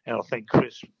and I think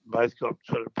Chris both got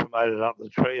sort of promoted up the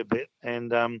tree a bit.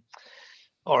 And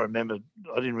I remember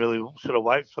I didn't really sort of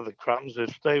wait for the crumbs. If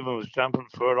Stephen was jumping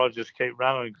for it, I'd just keep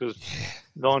running, because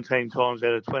 19 times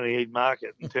out of 20 he'd mark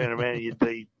it and turn around and you'd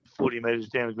be 40 metres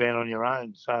down the ground on your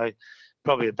own. So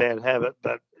probably a bad habit,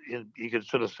 but you could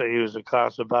sort of see he was a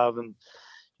class above, and,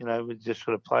 we just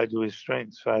sort of played to his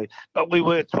strengths. So, but we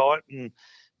were tight, and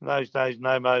in those days,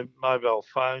 no mobile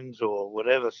phones or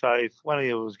whatever. So if one of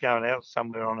you was going out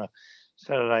somewhere on a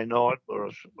Saturday night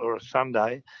or a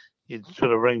Sunday, you'd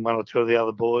sort of ring one or two of the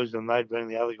other boys, and they'd ring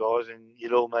the other guys, and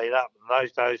you'd all meet up. In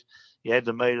those days, you had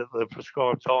to meet at the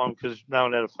prescribed time because no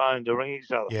one had a phone to ring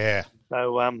each other. Yeah.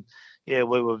 So, we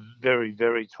were very,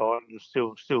 very tight, and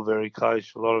still very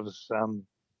close, a lot of us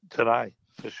today,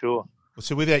 for sure. Well,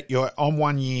 so with that, I'm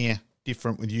 1 year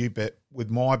different with you, but with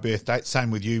my birth date, same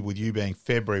with you being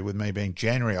February, with me being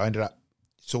January, I ended up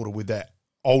sort of with that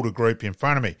older group in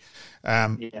front of me.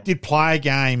 Did play a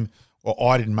game,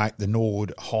 I didn't make the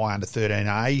Norwood High under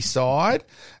 13A side,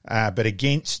 but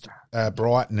against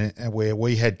Brighton, where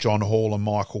we had John Hall and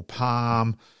Michael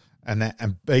Palm, and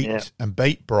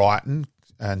beat Brighton,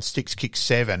 and Sticks kicked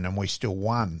 7, and we still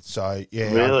won. So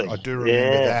really? I do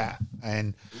remember that.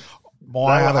 And they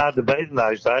were hard to beat in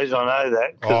those days. I know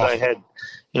that, because they had,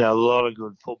 a lot of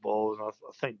good footballers. I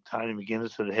think Tony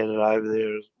McGuinness had headed over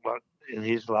there in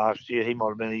his last year. He might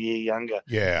have been a year younger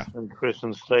than Chris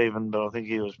and Stephen, but I think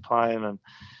he was playing, and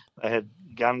they had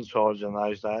gun sides in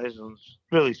those days. And it's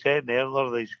really sad now. A lot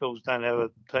of these schools don't have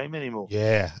a team anymore.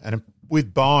 Yeah, and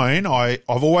with Bone, I've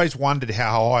always wondered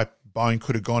how high Bone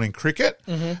could have gone in cricket.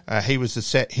 Mm-hmm. He was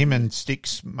him and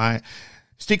Sticks, mate.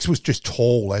 Sticks was just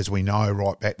tall, as we know,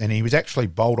 right back then. He was actually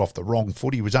bowled off the wrong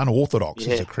foot. He was unorthodox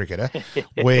as a cricketer,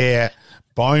 where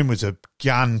Bone was a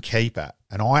gun keeper.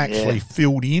 And I actually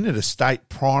filled in at a state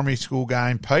primary school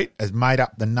game, Pete, has made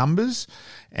up the numbers,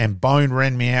 and Bone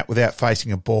ran me out without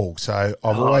facing a ball. So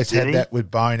I've always had that with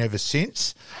Bone ever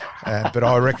since. But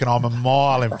I reckon I'm a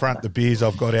mile in front of the beers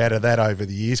I've got out of that over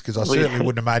the years, because I certainly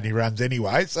wouldn't have made any runs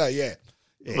anyway. So, yeah.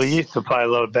 Yes. We used to play a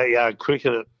lot of backyard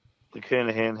cricket at the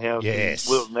Kernahan House in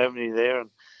Wilton Avenue there, and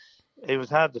he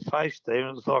was hard to face, Stephen.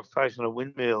 It was like facing a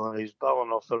windmill, and he's bowling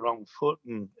off the wrong foot,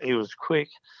 and he was quick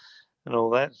and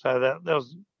all that. So that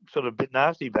was sort of a bit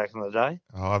nasty back in the day.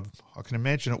 Oh, I can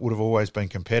imagine it would have always been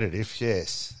competitive.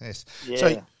 Yes. Yeah,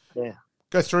 so, yeah.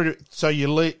 Go through to, so your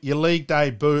league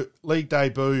debut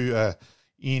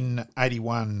in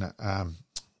 81.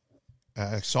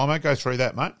 Simon, go through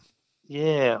that, mate.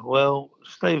 Yeah, well,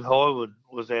 Steve Highwood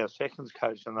was our seconds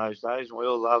coach in those days, and we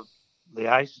all loved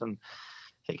the ace. And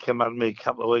he came up to me a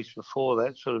couple of weeks before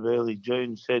that, sort of early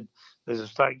June, said, there's a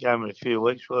state game in a few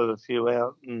weeks, we'll have a few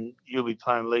out, and you'll be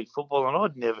playing league football. And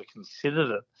I'd never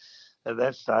considered it at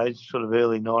that stage, sort of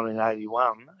early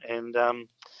 1981. And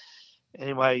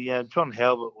anyway, John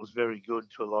Halbert was very good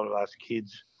to a lot of us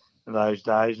kids in those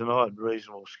days, and I had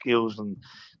reasonable skills, and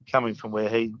coming from where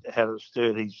he had it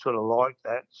stirred, he sort of liked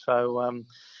that. So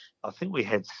I think we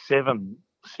had 6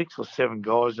 or 7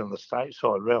 guys on the state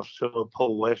side: Ralph Sewell,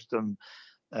 Paul Weston,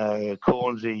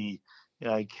 Cornsey,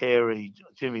 Carey,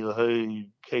 Jimmy LaHoo,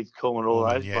 Keith Coleman, all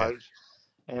those blokes.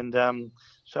 And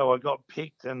so I got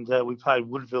picked, and we played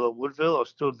Woodville at Woodville. I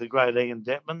stood the great Ian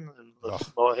Detman, and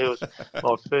he was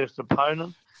my first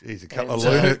opponent. Jeez, a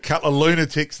couple of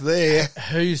lunatics there.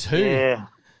 Who's who?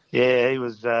 Yeah, he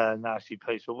was a nasty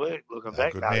piece of work. Looking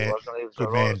back, good no, man. he wasn't. He was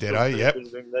Good man, Ditto, yep.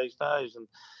 These days.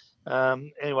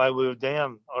 And anyway, we were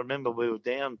down. I remember we were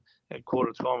down at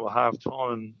quarter time or half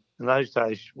time, and in those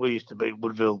days we used to beat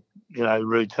Woodville,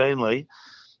 routinely.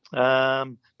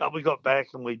 But we got back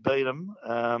and we beat them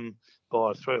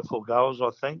by 3 or 4 goals, I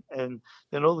think. And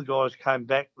then all the guys came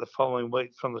back the following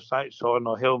week from the state side, and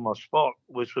I held my spot,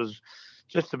 which was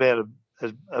just about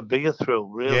a bigger thrill,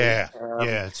 really. Yeah,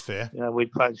 it's fair. We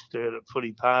played Sturt at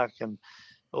Footy Park, and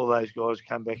all those guys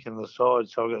came back in the side,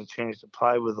 so I got a chance to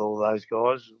play with all those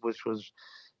guys, which was,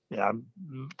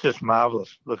 just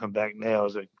marvellous looking back now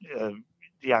as a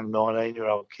young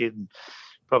 19-year-old kid, and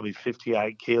probably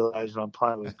 58 kilos, and I'm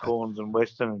playing with Corns and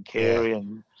Weston and Carey,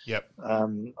 and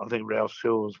I think Ralph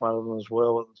Sewell was one of them as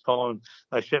well at the time.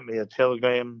 They sent me a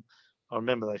telegram. I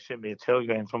remember they sent me a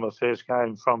telegram from my first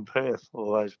game from Perth,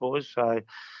 all those boys, so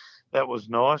that was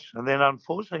nice. And then,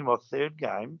 unfortunately, my third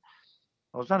game,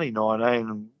 I was only 19,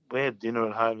 and we had dinner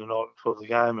at home the night before the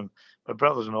game, and my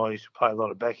brothers and I used to play a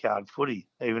lot of backyard footy,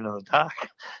 even in the dark.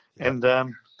 And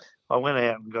I went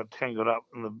out and got tangled up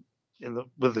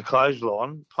with the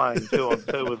clothesline, playing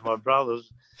 2-on-2 with my brothers,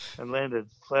 and landed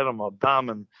flat on my bum,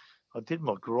 and I did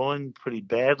my groin pretty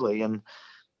badly, and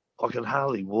I could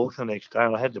hardly walk the next day,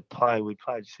 and I had to play. We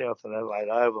played South and Adelaide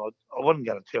Oval. I wasn't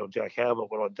going to tell Jack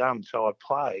Halbert what I'd done, so I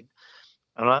played,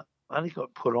 and I only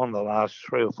got put on the last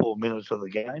 3 or 4 minutes of the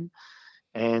game.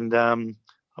 And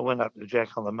I went up to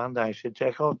Jack on the Monday and said,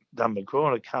 Jack, I've done my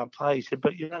groin, I can't play. He said,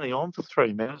 but you're only on for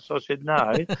 3 minutes. I said, no,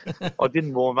 I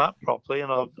didn't warm up properly,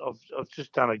 and I've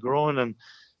just done a groin, and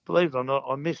believe it or not,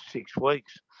 I missed 6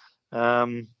 weeks.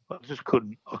 I just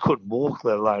couldn't walk,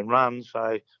 let alone run,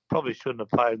 so probably shouldn't have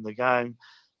played in the game.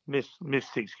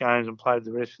 Missed 6 games and played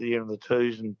the rest of the year in the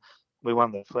twos, and we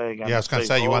won the flag. Yeah, I was going to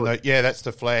say you won that's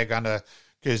the flag under,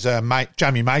 because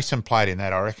Jamie Mason played in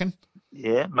that, I reckon.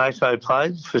 Yeah, Maso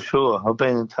played for sure. I've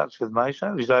been in touch with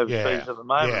Maso. He's overseas at the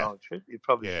moment on a trip. You've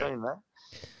probably seen that.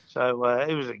 So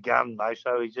he was a gun,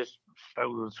 Maso. He just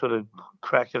struggled to sort of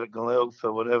crack it at Glenelg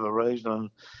for whatever reason, and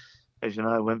as you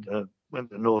know, went to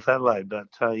North Adelaide. But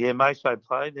Maso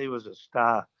played. He was a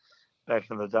star back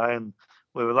in the day, and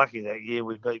we were lucky that year.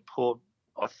 We beat Port,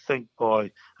 I think,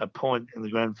 by a point in the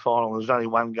grand final. There was only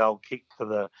 1 goal kicked for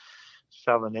the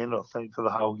southern end, I think, for the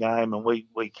whole game, and we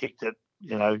kicked it,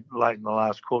 late in the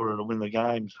last quarter to win the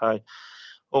game. So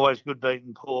always good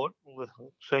beating Port with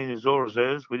seniors or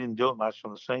reserves. We didn't do it much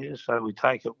on the seniors, so we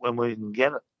take it when we can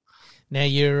get it. Now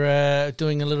you're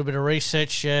doing a little bit of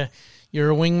research.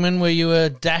 You're a wingman. Were you a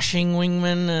dashing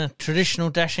wingman, a traditional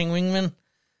dashing wingman?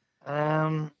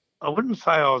 I wouldn't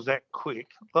say I was that quick.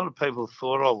 A lot of people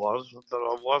thought I was, but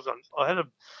I wasn't. I had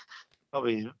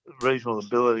probably reasonable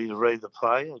ability to read the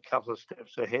play, a couple of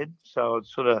steps ahead. So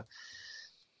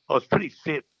I was pretty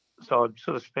fit, so I'd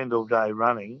sort of spend all day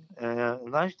running.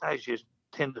 In those days, you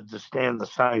tended to stand the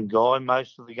same guy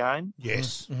most of the game.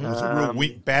 Yes, it was a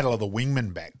real battle of the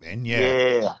wingmen back then.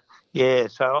 Yeah.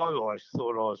 So I always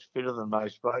thought I was fitter than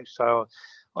most blokes. So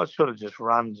I sort of just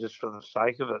run just for the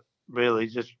sake of it, really,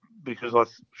 just because I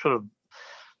sort of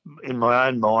in my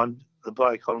own mind, the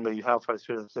bloke on me halfway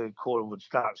through the third quarter would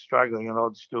start struggling and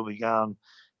I'd still be going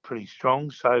pretty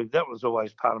strong. So that was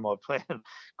always part of my plan.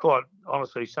 Quite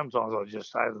honestly, sometimes I'd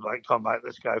just say to the bloke, "Come on, mate,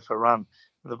 let's go for a run."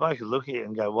 And the bloke would look at it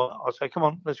and go, "What?" I'd say, "Come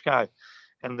on, let's go."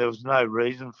 And there was no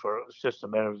reason for it. It was just a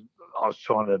matter of I was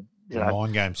trying to,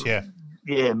 mind games, yeah.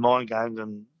 Yeah, mind games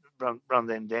and run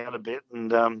them down a bit.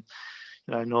 And,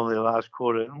 normally the last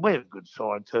quarter, and we had a good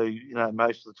side too,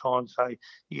 most of the time. So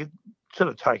you sort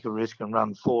of take a risk and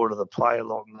run forward of the play a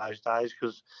lot in those days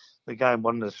because the game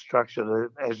wasn't as structured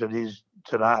as it is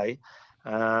today.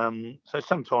 So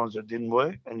sometimes it didn't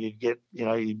work and you'd get,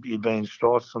 you'd be in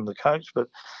strife from the coach. But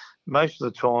most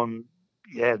of the time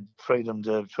you had freedom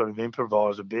to sort of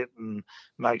improvise a bit and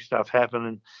make stuff happen.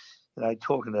 And,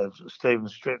 talking to Stephen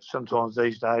Stretch sometimes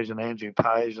these days and Andrew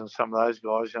Page and some of those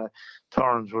guys,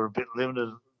 Torrens were a bit limited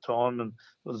at the time and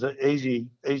it was easy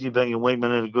being a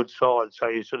wingman in a good side. So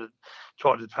you sort of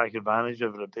tried to take advantage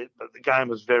of it a bit. But the game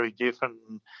was very different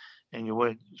and you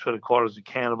weren't sort of quite as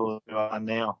accountable as you are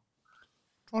now.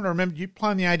 Trying to remember, you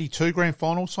playing the 82 grand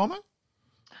final, Simon?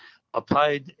 I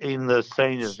played in the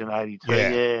seniors in 82.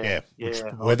 Yeah.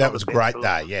 Well, that was a great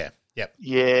day, yeah. Yep.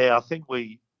 Yeah, I think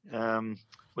we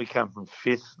came from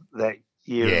fifth that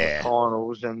year in the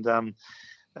finals, and I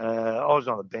was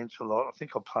on the bench a lot. I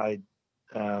think I played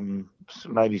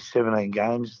maybe 17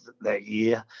 games that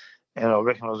year, and I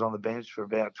reckon I was on the bench for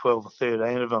about 12 or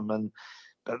 13 of them.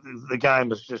 But the game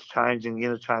was just changing. The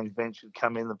interchange bench had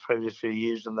come in the previous few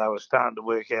years, and they were starting to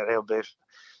work out how best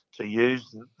to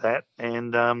use that.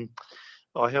 And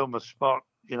I held my spot,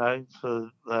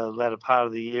 for the latter part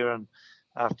of the year, and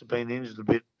after being injured a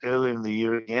bit earlier in the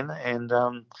year again. And,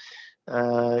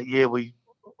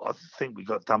 I think we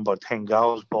got done by 10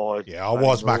 goals by... Yeah, I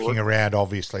was mucking around,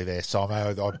 obviously, there,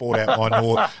 Simon. I brought out my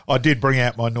Nord... I did bring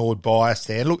out my Nord bias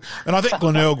there. Look, and I think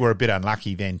Glenelg were a bit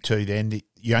unlucky then too. Then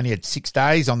you only had 6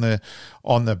 days on the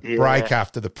break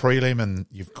after the prelim, and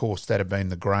of course that had been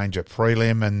the Granger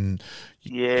prelim, and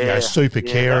Super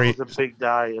Carey. That was a big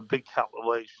day, a big couple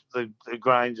of weeks. The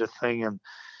Granger thing, and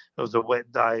it was a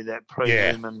wet day, that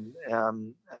prelim, and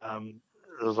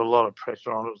there was a lot of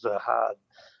pressure on it. It was a hard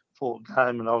fought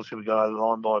game, and obviously we got over the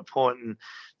line by a point. And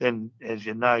then, as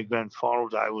you know, grand final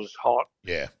day was hot.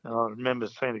 Yeah. And I remember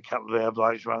seeing a couple of our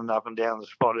blokes running up and down the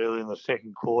spot early in the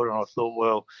second quarter, and I thought,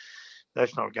 well,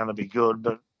 that's not going to be good.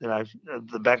 But at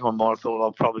the back of my mind, I thought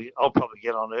I'll probably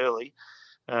get on early.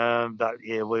 But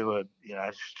yeah, we were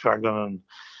struggling,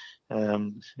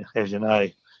 and as you know,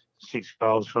 6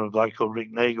 goals from a bloke called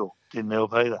Rick Neagle didn't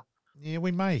help either. Yeah,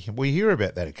 we hear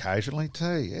about that occasionally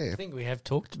too. Yeah, I think we have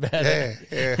talked about it.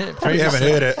 Yeah. Probably haven't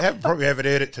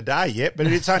heard it today yet, but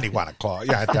it's only 1 o'clock.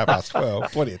 Yeah,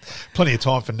 12. Plenty of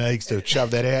time for Neags to shove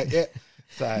that out. Yeah.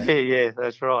 So. Yeah,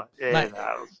 that's right. Yeah,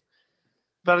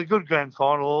 but a good grand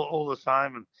final, all the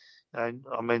same. And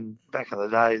I mean, back in the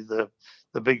day,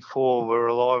 the big four were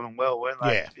alive and well, weren't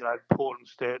they? Yeah. Port and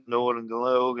Sturt, Nord and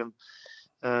Glenelg,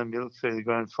 and you look through the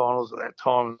grand finals at that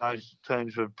time, and those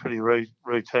teams were pretty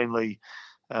routinely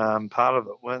part of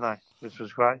it, weren't they? Which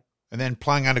was great. And then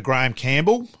playing under Graham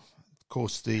Campbell, of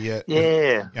course.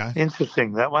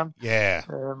 Interesting, that one. Yeah,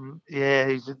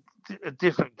 he's a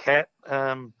different cat.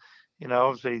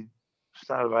 Obviously,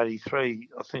 start of '83,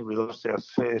 I think we lost our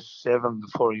first 7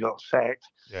 before he got sacked.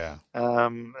 Yeah,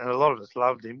 and a lot of us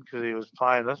loved him because he was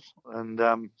playing us, and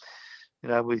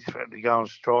we threatened to go on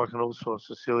strike and all sorts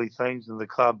of silly things, and the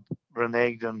club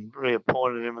reneged and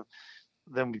reappointed him. And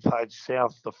then we played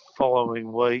South the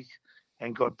following week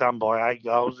and got done by 8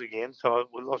 goals again. So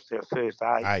we lost our first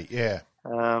 8. 8, yeah.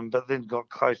 But then got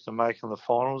close to making the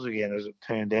finals again, as it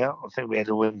turned out. I think we had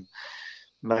to win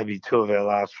maybe 2 of our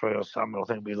last 3 or something. I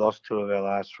think we lost 2 of our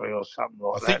last 3 or something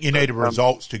like that. I think you needed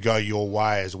results to go your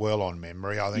way as well on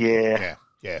memory, I think.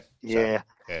 Yeah.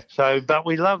 So, but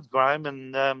we loved Graham,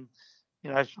 and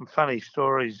some funny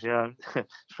stories.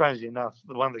 Strangely enough,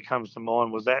 the one that comes to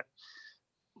mind was at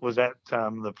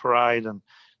the parade, and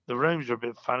the rooms were a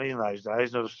bit funny in those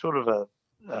days. There was sort of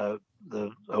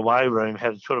the away room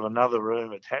had sort of another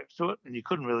room attached to it, and you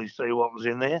couldn't really see what was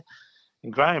in there.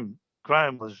 And Graham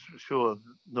was sure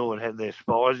Nord had their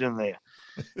spies in there,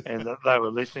 and that they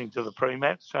were listening to the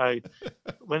pre-match. So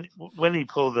when he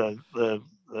pulled the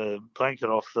blanket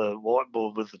off the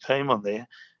whiteboard with the team on there,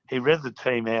 he read the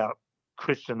team out.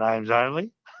 Christian names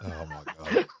only. Oh my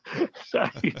God! So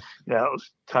it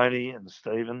was Tony and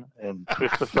Stephen and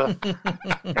Christopher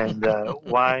and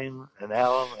Wayne and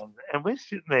Alan, and we're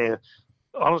sitting there,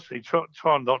 honestly,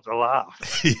 trying not to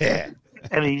laugh. Yeah.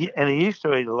 And he used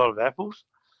to eat a lot of apples,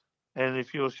 and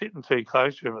if you were sitting too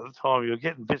close to him at the time, you were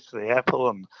getting bits of the apple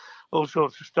and all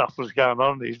sorts of stuff was going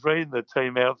on. He's reading the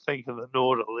team out, thinking that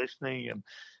Nord are listening,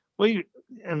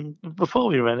 and before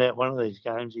we ran out one of these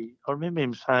games, I remember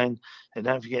him saying, and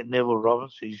don't forget Neville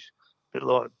Roberts, he's a bit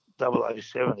like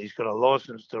 007. He's got a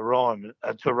license to roam.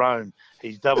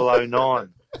 He's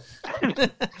 009.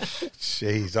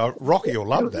 Jeez, Rocky will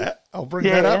love that. I'll bring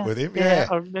that up with him. Yeah.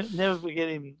 I'll never forget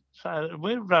him saying,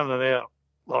 we're running out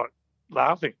like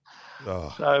laughing.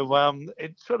 Oh. So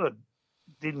it sort of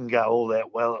didn't go all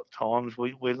that well at times.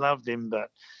 We loved him, but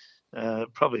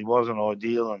probably wasn't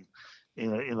ideal, and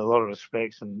in a lot of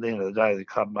respects. And at the end of the day, the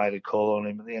club made a call on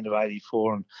him at the end of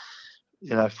 '84,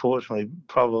 and fortunately,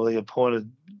 probably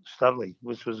appointed Studley,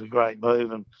 which was a great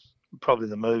move and probably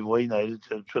the move we needed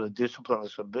to sort of discipline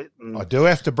us a bit. And I do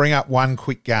have to bring up one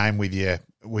quick game with you,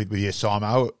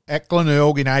 Simo. At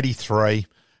Glenelg in '83,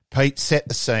 Pete set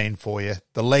the scene for you.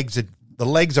 The legs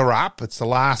are up. It's the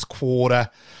last quarter.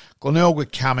 Glenelg were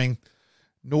coming.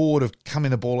 Nord have coming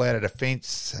the ball out of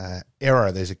defence.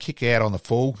 Error. There's a kick out on the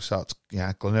full, so it's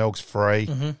Glenelg's free.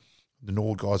 Mm-hmm. The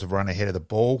Nord guys have run ahead of the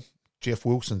ball. Jeff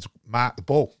Wilson's marked the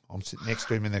ball. I'm sitting next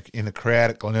to him in the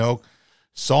crowd at Glenelg.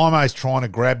 Simo's trying to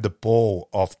grab the ball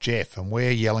off Jeff, and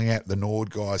we're yelling at the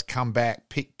Nord guys, come back,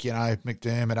 pick,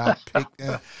 McDermott up, pick.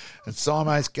 And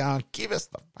Simo's going, give us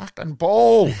the fucking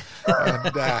ball.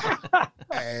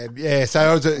 And yeah,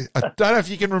 so I don't know if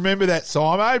you can remember that,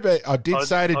 Simo, but I did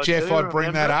say to Jeff I'd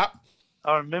bring that up.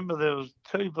 I remember there was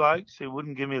two blokes who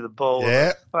wouldn't give me the ball.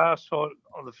 Yeah. On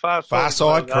the far side. Far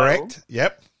side, correct.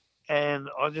 Yep. And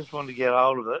I just wanted to get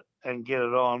hold of it and get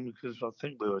it on because I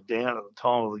think we were down at the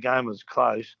time, or the game was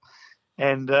close.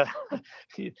 And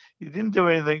you didn't do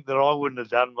anything that I wouldn't have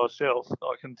done myself.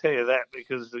 I can tell you that,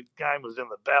 because the game was in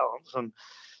the balance and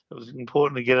it was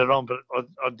important to get it on. But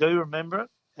I do remember it,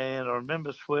 and I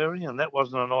remember swearing, and that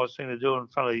wasn't a nice thing to do in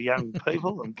front of young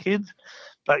people and kids.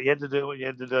 But you had to do what you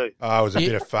had to do. Oh, it was a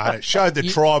bit of fun. It showed the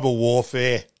tribal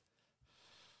warfare.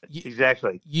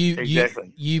 Exactly.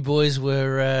 You boys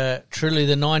were truly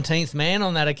the 19th man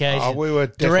on that occasion. Oh, we were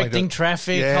directing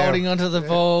traffic, holding onto the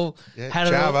ball. Yeah,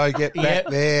 Chavo, get back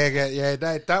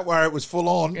there. Don't worry, it was full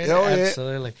on. Yeah,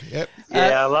 absolutely. Yep.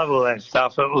 I love all that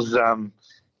stuff. It was,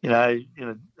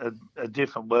 in a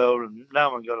different world, and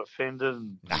no one got offended.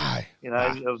 And,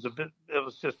 it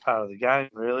was just part of the game,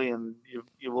 really. And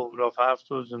you walked it off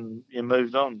afterwards, and you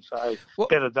moved on. So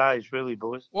better days, really,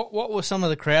 boys. What were some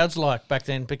of the crowds like back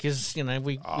then? Because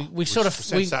we sort of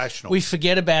sensational. We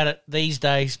forget about it these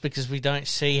days because we don't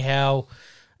see how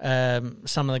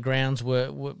some of the grounds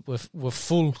were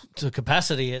full to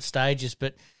capacity at stages.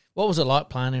 But what was it like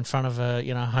playing in front of a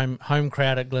home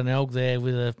crowd at Glenelg there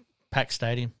with a packed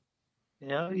stadium?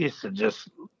 I used to just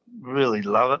really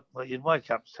love it. Like, you'd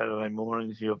wake up Saturday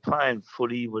mornings, you were playing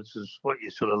footy, which is what you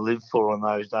sort of lived for in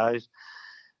those days.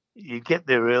 You'd get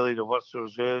there early to watch the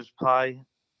reserves play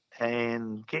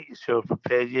and get yourself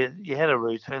prepared. You had a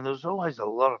routine. There was always a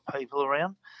lot of people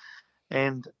around,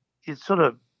 and it sort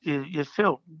of you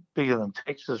felt bigger than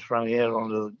Texas running out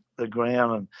onto the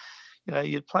ground. And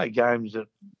you'd play games at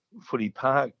Footy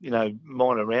Park,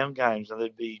 minor round games, and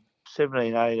there'd be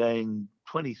 17, 18,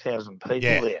 20,000 people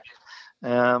there.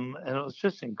 And it was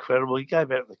just incredible. You go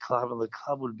back to the club, and the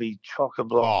club would be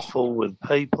chock-a-block full with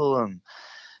people. And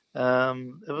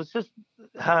it was just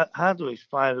hard to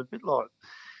explain. A bit like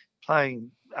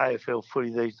playing AFL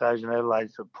footy these days in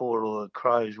Adelaide for Port or the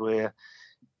Crows, where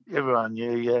everyone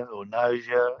knew you or knows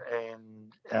you,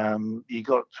 and you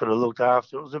got sort of looked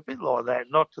after. It was a bit like that,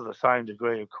 not to the same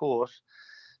degree, of course,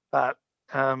 but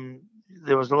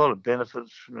there was a lot of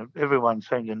benefits. Everyone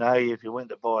seemed to know you. If you went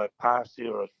to buy a pasty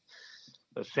or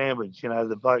a sandwich,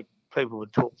 people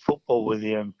would talk football with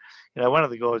you. And, one of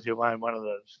the guys who owned one of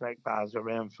the snack bars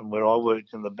around from where I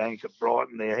worked in the bank at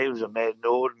Brighton there, he was a mad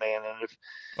Nord man.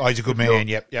 And he's a good man,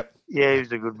 yep. Yeah, he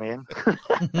was a good man.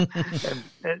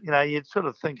 and you'd sort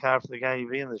of think after the game,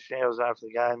 you'd be in the showers after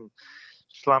the game,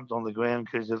 slumped on the ground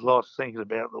because you'd lost thinking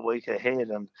about the week ahead.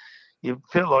 And you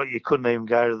felt like you couldn't even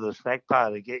go to the snack bar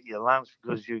to get your lunch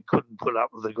because you couldn't put up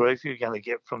with the grief you're going to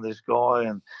get from this guy.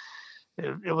 And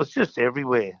it was just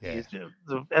everywhere. Yeah.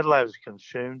 Adelaide was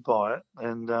consumed by it,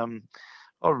 and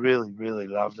I really, really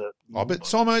loved it. But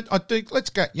Simon, I think let's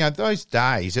go. Those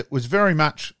days it was very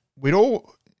much we'd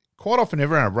all quite often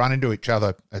everyone would run into each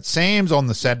other at Sam's on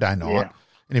the Saturday night,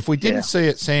 and if we didn't see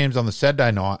it at Sam's on the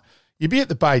Saturday night, you'd be at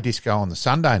the Bay Disco on the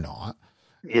Sunday night.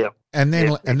 Yep. And then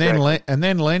exactly. and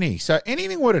then Lenny. So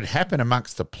anything would have happened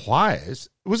amongst the players,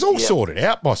 it was all sorted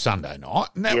out by Sunday night,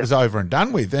 and that was over and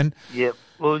done with. And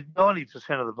well,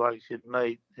 90% of the blokes you'd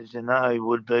meet, as you know,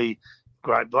 would be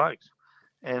great blokes,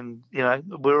 and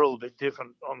we're all a bit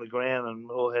different on the ground,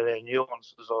 and all had our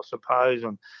nuances, I suppose.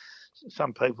 And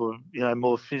some people,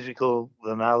 more physical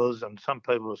than others, and some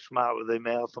people are smart with their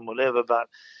mouth and whatever. But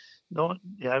 9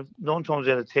 times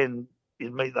out of 10,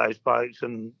 you'd meet those blokes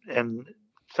and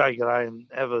take it home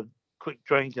and have a quick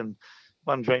drink, and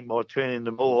one drink might turn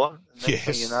into more. And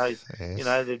next thing you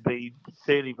know, there'd be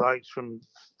 30 blokes from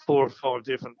 4 or 5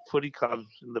 different footy clubs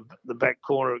in the back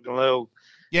corner at Glenelg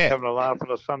having a laugh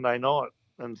on a Sunday night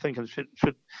and thinking, should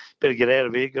better get out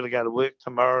of here, got to go to work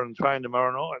tomorrow and train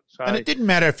tomorrow night. So, and it didn't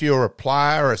matter if you were a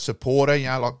player or a supporter,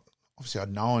 like obviously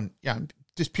I'd known,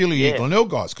 just purely you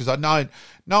Glenelg guys, because I'd known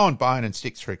Bone and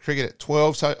Sticks through cricket at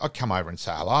 12, so I'd come over and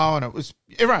say hello, and it was,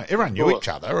 everyone knew each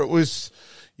other. It was,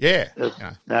 no,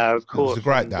 of course. It was the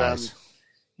great days.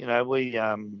 We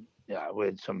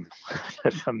had some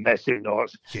massive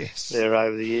nights there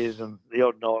over the years, and the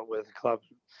odd night where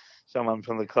someone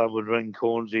from the club would ring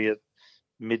Cornsey at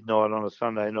midnight on a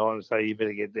Sunday night and say, you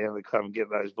better get down to the club and get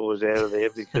those boys out of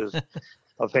there, because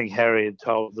I think Harry had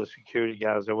told the security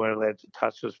guards they weren't allowed to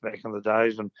touch us back in the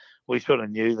days, and we sort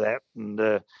of knew that,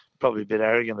 and probably a bit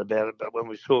arrogant about it. But when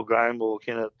we saw Graham walk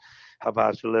in at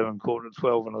 11:15,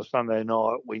 12 on a Sunday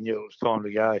night, we knew it was time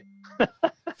to go.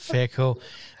 Fair call.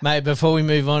 Mate, before we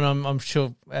move on, I'm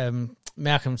sure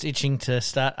Malcolm's itching to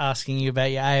start asking you about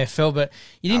your AFL, but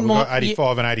you didn't mind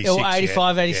 85 and 86.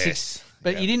 85, 86. Yes.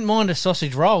 But you didn't mind a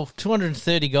sausage roll.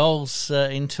 230 goals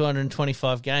in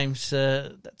 225 games.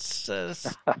 That's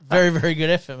very, very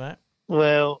good effort, mate.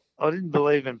 Well, I didn't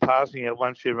believe in passing it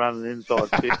once you run an inside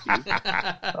 50.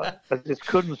 I just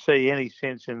couldn't see any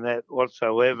sense in that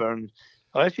whatsoever. And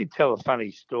I actually tell a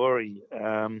funny story.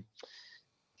 John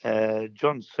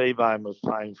Seabohm was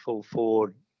playing full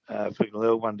forward for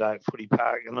Glenelg one day at Footy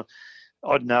Park, and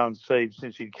I'd known Steve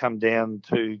since he'd come down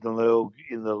to Glenelg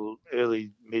in the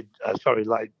late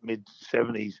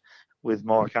mid-70s with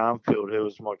Mike Armfield, who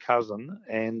was my cousin.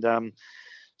 And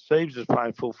Steve's was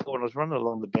playing full forward, and I was running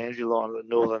along the boundary line at the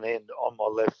northern end on my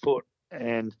left foot.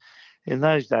 And in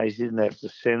those days, you didn't have to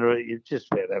centre it. You just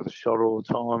about to have a shot all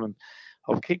the time. And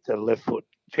I've kicked a left foot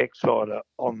check sider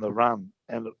on the run,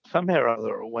 and somehow or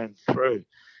other it went through.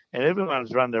 And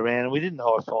everyone's running around, and we didn't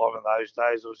high five in those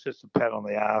days. It was just a pat on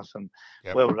the arse and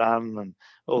well done, and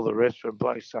all the rest of the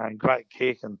blokes saying great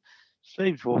kick. And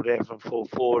Steve's walked out from full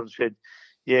forward and said,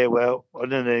 "Yeah, well, I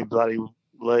didn't need bloody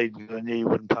lead because I knew you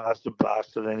wouldn't pass the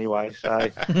bastard anyway." So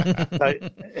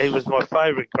he was my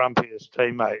favourite grumpiest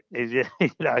teammate.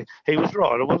 He was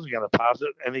right. I wasn't going to pass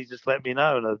it, and he just let me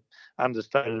know in an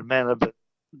understated manner, but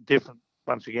different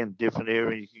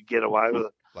area. You could get away with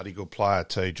it. Bloody good player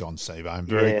too, John Seabohm.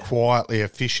 Very quietly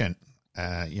efficient.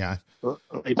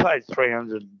 He played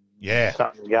 300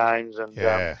 something games and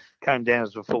came down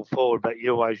as a full forward, but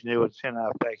you always knew at centre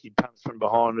half back he'd punch from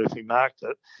behind if he marked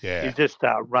it. He'd just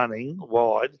start running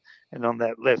wide, and on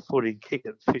that left foot he'd kick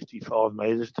it 55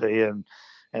 metres to you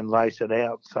and lace it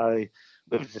out. So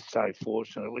we were just so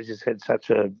fortunate. We just had such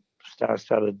a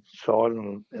star-studded side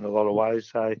in a lot of ways.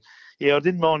 So, I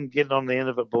didn't mind getting on the end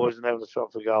of it, boys, and having a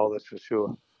shot for goal, that's for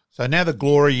sure. So now the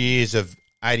glory years of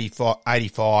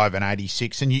 85 and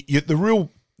 86, and you the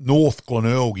real North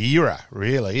Glenelg era,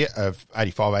 really, of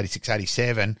 85, 86,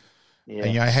 87. Yeah.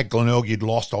 And, had Glenelg, you'd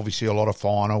lost, obviously, a lot of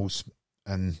finals,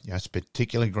 and,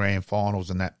 particularly grand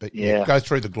finals and that. But, go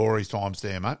through the glory times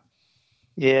there, mate.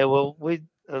 Yeah, well,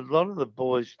 a lot of the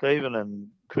boys, Stephen and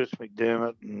Chris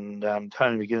McDermott and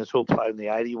Tony McGuinness, all played in the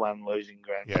 81 losing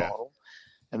grand final.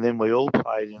 And then we all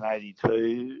played in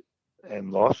 82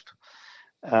 and lost.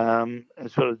 And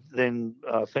sort of then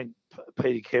I think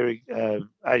Peter Carey,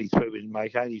 83 we didn't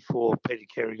make, 84 Peter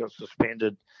Carey got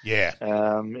suspended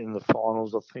in the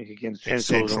finals, I think, against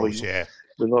Central.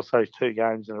 We lost those 2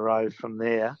 games in a row from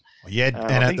there. And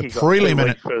at the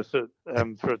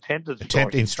prelim for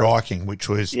attempting striking, which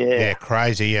was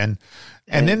crazy. And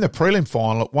then the prelim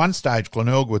final, at one stage,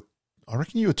 Glenelg I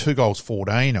reckon you were 2 goals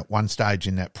 14 at one stage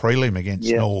in that prelim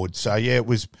against Nord. So it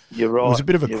was it was a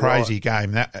bit of a crazy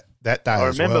game that day as well. I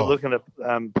remember looking at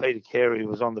Peter Carey, who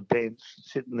was on the bench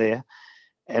sitting there,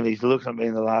 and he's looking at me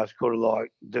in the last quarter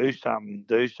like, do something.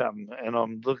 And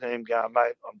I'm looking at him going,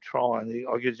 mate, I'm trying.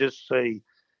 I could just see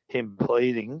him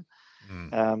pleading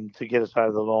to get us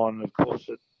over the line. And of course,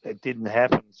 it didn't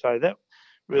happen. So that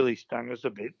really stung us a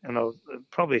bit, and it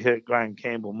probably hurt Graham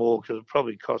Campbell more because it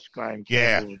probably cost Graham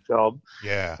Campbell a job.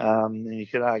 And you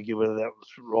could argue whether that was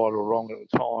right or wrong at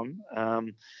the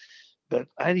time. But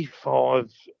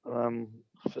 85,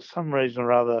 for some reason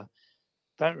or other,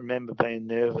 don't remember being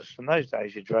nervous. In those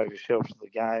days, you drove yourself to the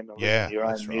game and listened to your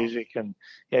own music, and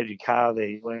you had your car there.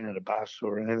 You weren't in a bus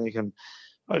or anything. And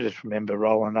I just remember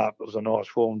rolling up. It was a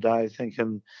nice warm day,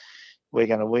 thinking, we're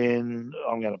going to win.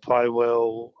 I'm going to play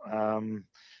well.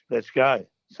 Let's go.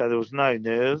 So there was no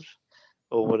nerves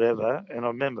or whatever. And I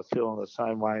remember feeling the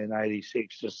same way in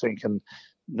 '86, just thinking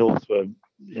North were,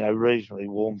 reasonably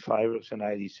warm favourites in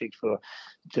 '86, but I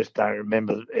just don't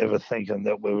remember ever thinking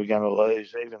that we were going to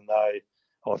lose, even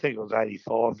though I think it was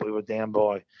 '85, we were down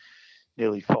by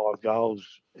nearly 5 goals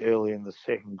early in the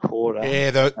second quarter.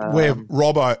 Yeah,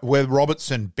 where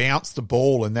Robertson bounced the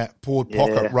ball in that forward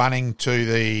pocket running to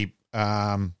the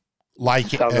lake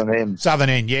southern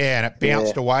end, and it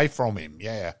bounced away from him.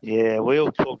 Yeah, we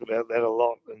all talked about that a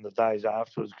lot in the days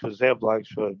afterwards because our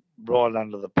blokes were right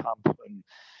under the pump and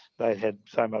they had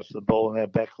so much of the ball and our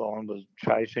back line was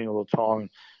chasing all the time.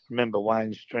 I remember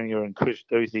Wayne Stringer and Chris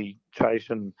Duthie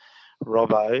chasing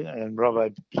Robbo, and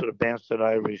Robbo sort of bounced it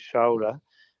over his shoulder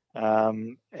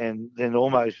and then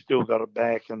almost still got it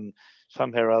back, and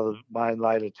somehow or other Wayne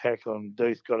laid a tackle and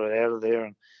Duth got it out of there,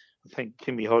 and I think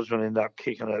Kimmy Hosman ended up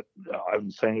kicking it. I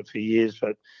haven't seen it for years,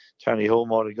 but Tony Hall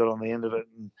might have got on the end of it,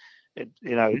 and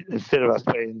instead of us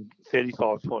being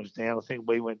 35 points down, I think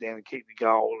we went down and kicked the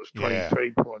goal. It was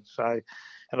 23 points. So,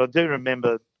 and I do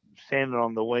remember standing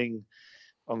on the wing,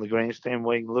 on the grandstand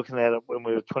wing, looking at it when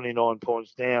we were 29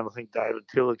 points down. I think David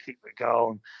Tiller kicked the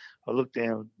goal, and I looked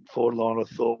down the forward line. I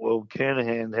thought, well,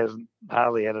 Kernahan hasn't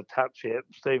hardly had a touch yet.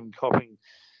 Stephen Copping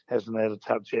hasn't had a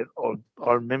touch yet.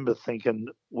 I remember thinking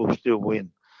we'll still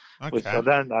win. Okay. Which I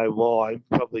don't know why,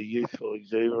 probably youthful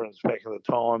exuberance back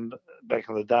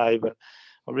in the day, but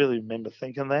I really remember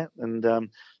thinking that. And I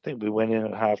think we went in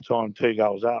at half-time 2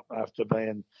 goals up after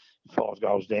being 5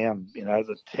 goals down,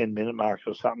 the 10-minute mark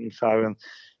or something. So and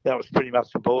that was pretty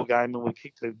much the ball game, and we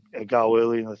kicked a goal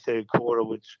early in the third quarter,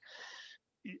 which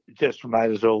just made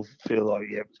us all feel like,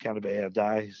 it's going to be our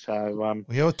day. So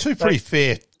there were two pretty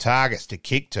fair targets to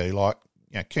kick to, like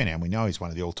Kernan. We know he's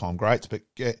one of the all-time greats,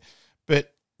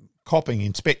 but Copping,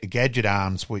 Inspector Gadget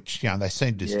arms, which they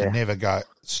seem to never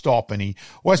stop, and he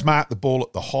always marked the ball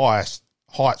at the highest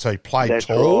height. So he played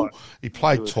tall. Right. He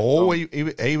played tall.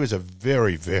 He was a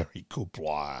very, very good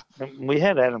player. And we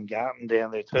had Adam Garton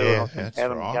down there too. Yeah, I think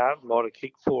Adam Garton might have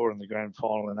kicked 4 in the grand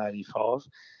final in '85,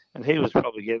 and he was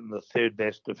probably getting the third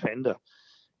best defender.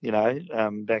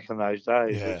 Back in those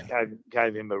days, which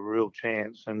gave him a real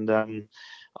chance. And,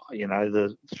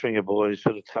 the Stringer boys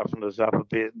sort of toughened us up a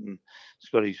bit, and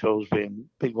Scotty Salisbury and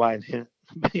Big Wayne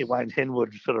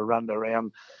Henwood sort of run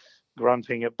around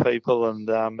grunting at people, and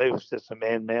he was just a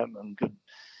man mountain and good.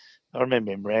 I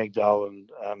remember him ragdoll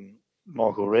and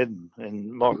Michael Redden,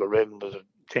 and Michael Redden was a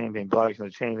champion bloke and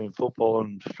a champion footballer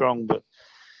and strong, but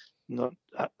not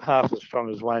half as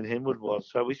strong as Wayne Henwood was.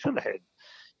 So we should have had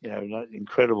an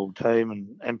incredible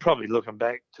team, and probably looking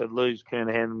back to lose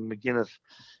Kernahan and McGuinness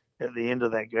at the end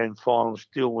of that grand final,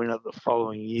 still win it the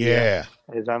following year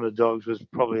as underdogs was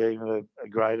probably even a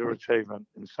greater achievement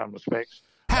in some respects.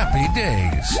 Happy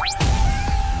days.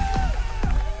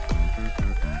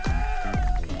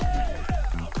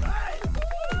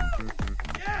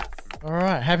 All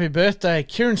right, happy birthday.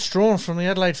 Kieran Strawn from the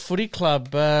Adelaide Footy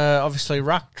Club, obviously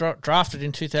drafted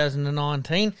in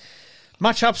 2019.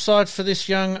 Much upside for this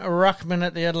young ruckman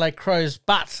at the Adelaide Crows,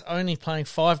 but only playing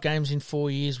 5 games in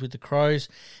 4 years with the Crows,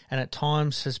 and at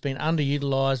times has been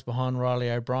underutilised behind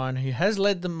Riley O'Brien, who has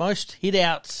led the most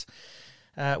hit-outs.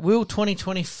 Will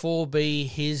 2024 be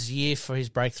his year for his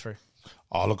breakthrough?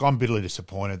 Oh, look, I'm bitterly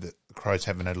disappointed that the Crows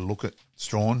haven't had a look at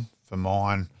Strawn. For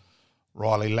mine,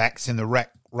 Riley lacks in the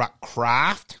ruck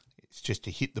craft. It's just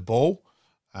to hit the ball.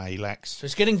 He lacks. So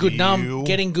he's getting good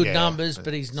numbers,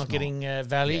 but he's not getting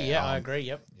value. Yeah, I agree.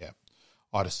 Yep. Yeah.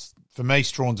 For me,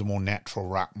 Strawn's a more natural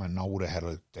ruckman. I would have had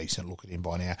a decent look at him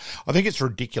by now. I think it's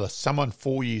ridiculous. Someone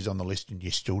 4 years on the list and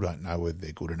you still don't know whether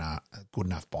they're good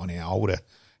enough by now. I would have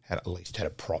at least had a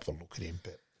proper look at him.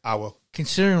 But well.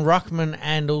 Considering ruckman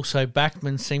and also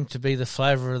backman seem to be the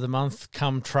flavour of the month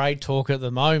come trade talk at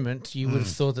the moment, you would have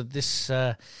thought that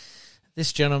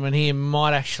this gentleman here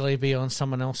might actually be on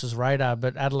someone else's radar,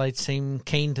 but Adelaide seem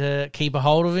keen to keep a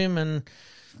hold of him, and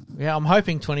I'm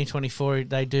hoping 2024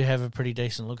 they do have a pretty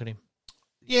decent look at him.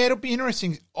 Yeah, it'll be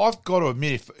interesting. I've got to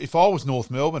admit, if I was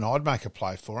North Melbourne, I'd make a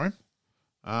play for him.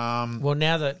 Well,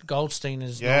 now that Goldstein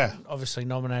is obviously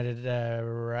nominated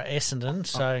Essendon,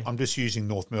 so I'm just using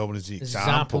North Melbourne as the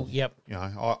example. Yep.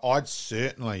 I'd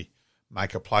certainly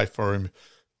make a play for him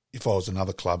if I was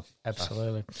another club.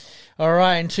 Absolutely. So. All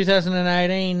right, in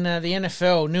 2018, the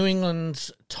NFL, New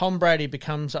England's Tom Brady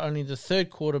becomes only the third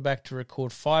quarterback to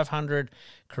record 500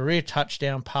 career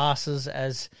touchdown passes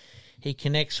as he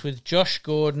connects with Josh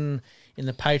Gordon in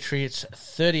the Patriots'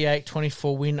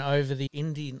 38-24 win over the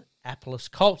Indianapolis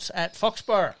Colts at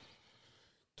Foxborough.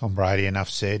 Tom Brady, enough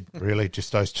said. Really,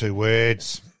 just those 2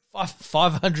 words.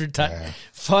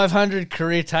 500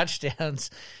 career touchdowns.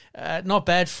 Not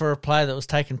bad for a player that was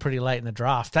taken pretty late in the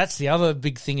draft. That's the other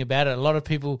big thing about it. A lot of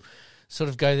people sort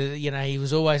of go that, he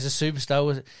was always a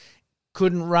superstar.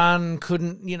 Couldn't run,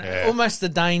 almost the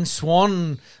Dane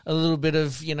Swan, a little bit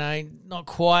of, not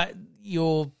quite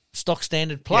your stock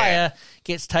standard player,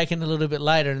 gets taken a little bit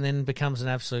later and then becomes an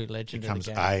absolute legend. Becomes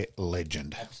a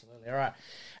legend. Absolutely. All right.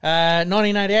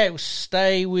 1988, we'll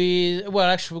stay with,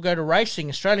 we'll go to racing.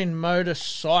 Australian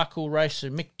motorcycle racer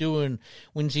Mick Doohan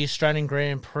wins the Australian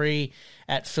Grand Prix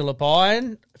at Phillip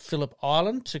Island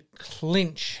to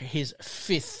clinch his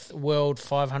 5th World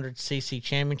 500cc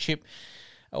championship.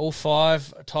 All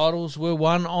 5 titles were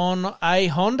won on a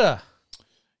Honda.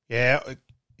 Yeah,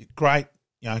 great,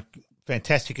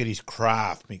 fantastic at his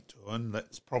craft, Mick Doohan.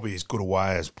 That's probably as good a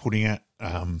way as putting it.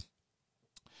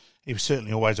 He was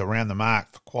certainly always around the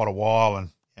mark for quite a while, and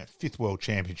 5th World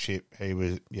Championship, he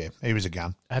was a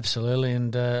gun. Absolutely,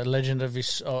 and a legend of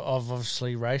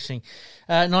obviously racing.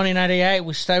 1988,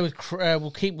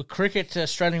 we'll keep with cricket.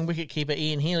 Australian wicketkeeper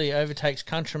Ian Healy overtakes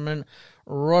countryman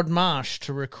Rod Marsh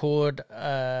to record,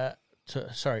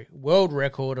 world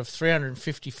record of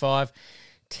 355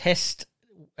 Test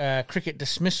cricket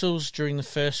dismissals during the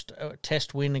first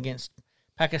Test win against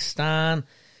Pakistan.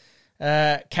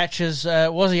 Catches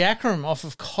Wazzy Akram off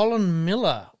of Colin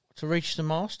Miller to reach the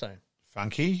milestone.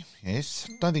 Funky, yes.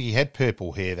 Don't think he had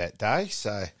purple hair that day,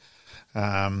 so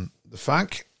the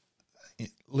funk.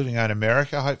 Living in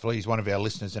America, hopefully he's one of our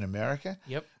listeners in America.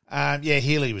 Yep.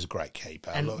 Healy was a great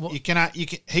keeper. And look,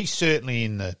 he's certainly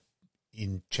in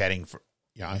chatting for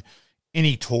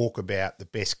any talk about the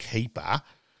best keeper.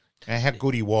 How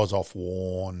good he was off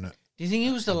Warne. Do you think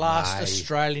he was the last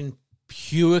Australian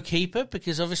pure keeper?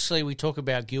 Because obviously we talk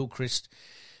about Gilchrist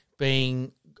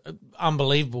being an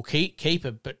unbelievable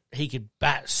keeper, but he could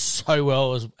bat so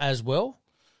well as well.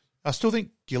 I still think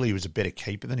Gilly was a better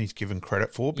keeper than he's given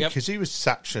credit for because he was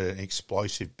such an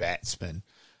explosive batsman.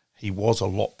 He was a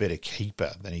lot better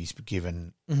keeper than he's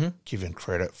given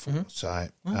credit for. Mm-hmm. So,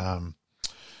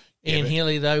 Ian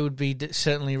Healy, though, would be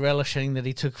certainly relishing that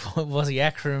he took Wazzy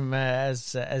Akram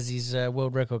as his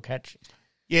world record catch.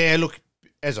 Yeah, look,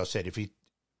 as I said, if he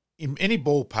in any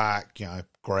ballpark,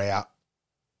 Grout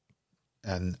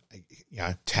and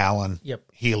Talon,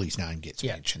 Healy's name gets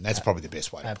mentioned. That's probably the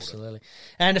best way to put it. Absolutely.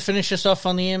 And to finish us off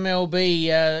on the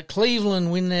MLB,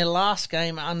 Cleveland win their last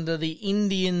game under the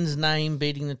Indians' name,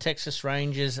 beating the Texas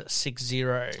Rangers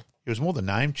 6-0. It was more the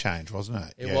name change, wasn't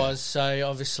it? It was. So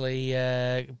obviously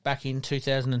back in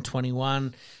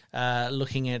 2021,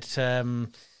 looking at a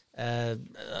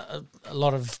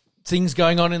lot of things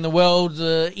going on in the world,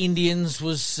 the Indians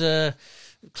was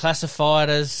classified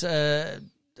as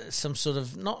some sort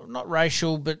of not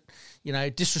racial, but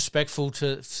disrespectful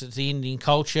to the Indian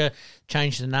culture.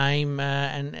 Changed the name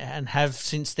and have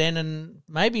since then, and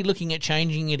maybe looking at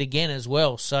changing it again as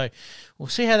well. So we'll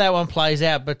see how that one plays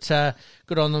out. But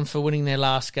good on them for winning their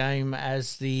last game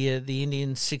as the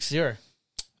Indians 6-0.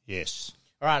 Yes.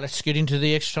 All right, let's get into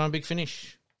the extra time big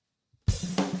finish.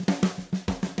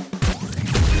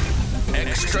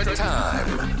 Extra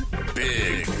time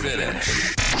big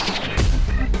finish.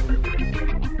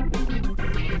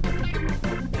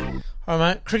 All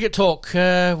right, mate. Cricket talk.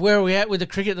 Where are we at with the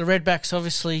cricket? The Redbacks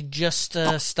obviously just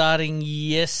starting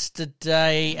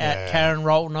yesterday at Karen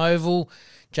Rolton Oval.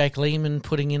 Jake Lehman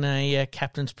putting in a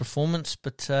captain's performance,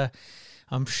 but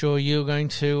I'm sure you're going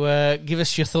to give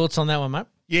us your thoughts on that one, mate.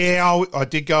 Yeah, I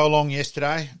did go along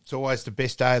yesterday. It's always the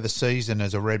best day of the season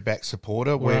as a Redback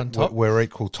supporter. We're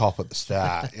equal top at the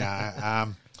start.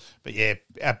 But yeah,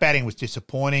 our batting was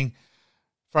disappointing.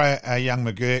 For a young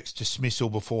McGurk's dismissal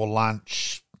before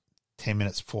lunch, 10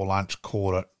 minutes before lunch,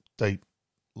 caught it deep,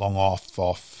 long off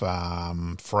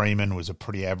Freeman, was a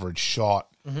pretty average shot.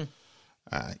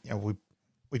 Mm-hmm.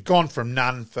 We'd gone from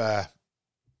none for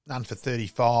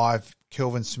 35.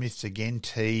 Kelvin Smith's again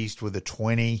teased with a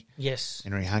 20. Yes.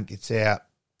 Henry Hunt gets out.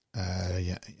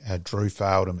 Drew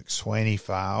failed and McSweeney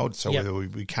failed. So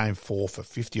we came 4 for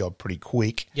 50 odd pretty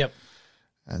quick. Yep.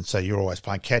 And so you're always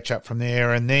playing catch up from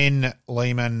there. And then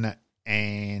Lehman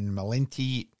and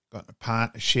Malenti got in a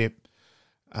partnership.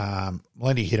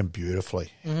 Malenti hit him beautifully.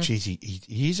 Mm-hmm. Jeez,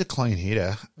 he is a clean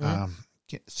hitter. Mm-hmm.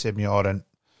 70 odd,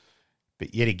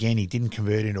 but yet again he didn't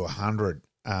convert into 100.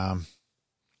 I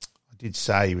did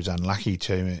say he was unlucky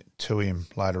to him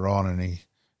later on, and he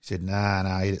said,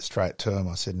 "No, he hit it straight to him."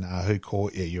 I said, "No, who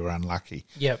caught you? You were unlucky."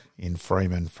 Yep. In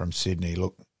Freeman from Sydney.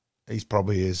 Look, he's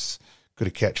probably as good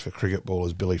a catch for cricket ball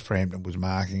as Billy Frampton was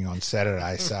marking on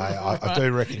Saturday. So I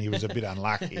do reckon he was a bit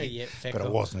unlucky, but it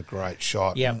wasn't a great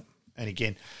shot. Yep. And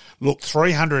again, look,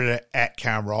 300 at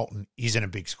Carlton isn't a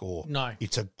big score. No.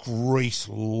 It's a grease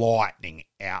lightning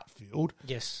outfield.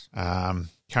 Yes.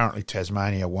 Currently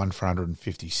Tasmania 1 for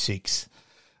 156.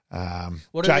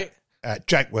 What Jake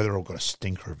Weatherall got a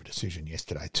stinker of a decision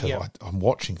yesterday too. Yep. I'm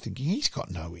watching thinking he's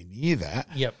got nowhere near that.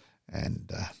 Yep.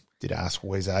 And did ask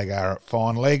Wes Agar at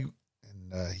fine leg.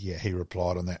 He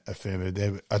replied on that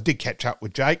affirmative. I did catch up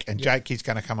with Jake, and Jake is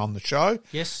going to come on the show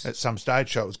at some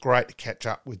stage. So it was great to catch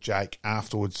up with Jake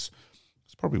afterwards. I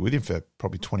was probably with him for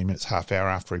probably 20 minutes, half hour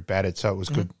after he batted. So it was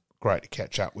great to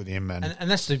catch up with him.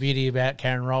 And that's the beauty about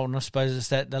Karen Rolton. I suppose it's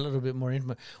that little bit more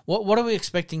intimate. What are we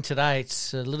expecting today?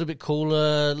 It's a little bit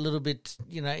cooler, a little bit,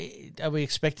 are we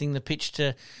expecting the pitch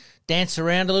to dance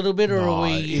around a little bit, or are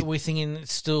we thinking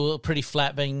it's still pretty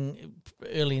flat, being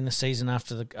early in the season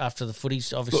after the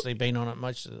footy's obviously been on it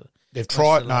most of the. They've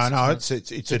tried.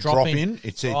 It's a drop in.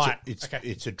 It's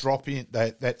a drop in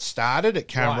that started at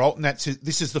Karen Rolton.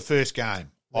 This is the first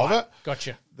game of it.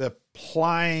 Gotcha. The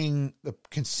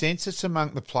consensus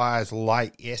among the players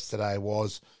late yesterday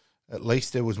was at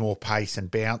least there was more pace and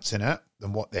bounce in it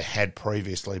than what there had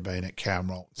previously been at Karen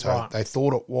Rolton. So they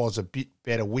thought it was a bit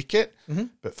better wicket,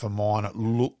 but for mine it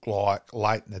looked like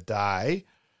late in the day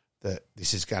that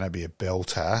this is going to be a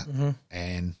belter.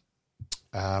 And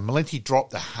Malenti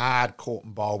dropped a hard caught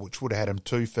and bowl, which would have had him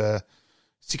 2 for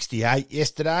 68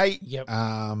 yesterday. Yep.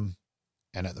 And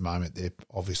at the moment they're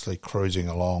obviously cruising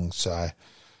along. So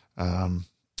I'm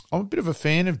a bit of a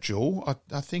fan of Jewel.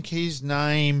 I think his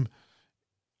name...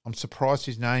 I'm surprised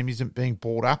his name isn't being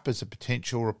brought up as a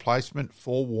potential replacement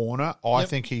for Warner. I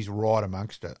think he's right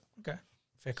amongst it. Okay,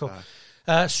 fair call.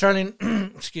 Australian,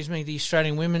 the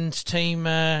Australian women's team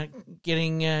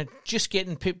getting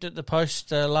pipped at the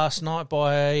post last night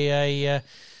by a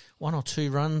 1 or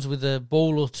 2 runs with a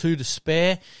ball or 2 to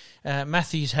spare.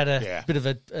 Matthews had a bit of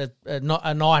a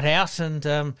night out, and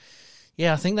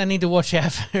I think they need to watch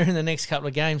out for her in the next couple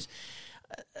of games.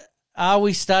 Are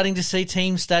we starting to see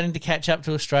teams starting to catch up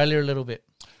to Australia a little bit?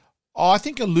 I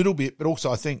think a little bit, but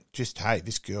also I think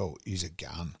this girl is a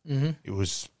gun. It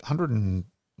was it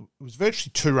was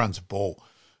virtually 2 runs a ball,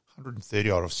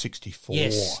 130 out of 64.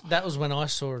 Yes, that was when I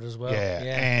saw it as well. Yeah.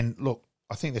 And look,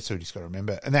 I think that's what you just got to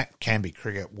remember, and that can be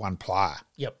cricket, one player.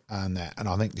 Yep. And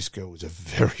I think this girl was a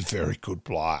very, very good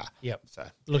player. Yep. So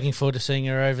looking forward to seeing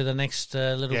her over the next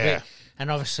little bit,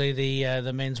 and obviously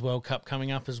the Men's World Cup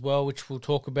coming up as well, which we'll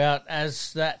talk about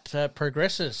as that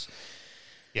progresses.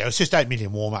 Yeah, it was just 8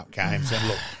 million warm-up games, and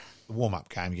look, the warm-up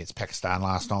game against Pakistan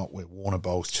last night where Warner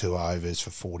bowls 2 overs for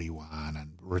 41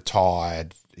 and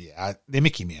retired. Yeah, they're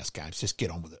Mickey Mouse games. Just get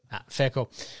on with it. Fair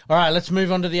call. All right, let's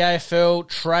move on to the AFL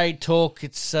trade talk.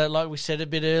 It's, like we said a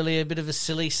bit earlier, a bit of a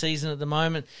silly season at the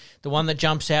moment. The one that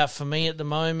jumps out for me at the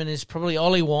moment is probably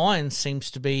Ollie Wines.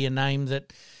 Seems to be a name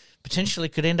that potentially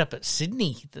could end up at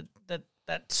Sydney.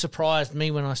 That surprised me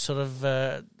when I sort of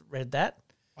read that.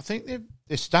 I think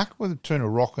they're stuck between a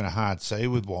rock and a hard sea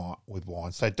with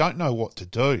Wines. They don't know what to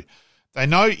do. They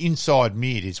know inside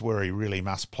mid is where he really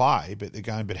must play, but they're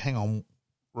going, but hang on,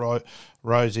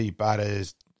 Rosie,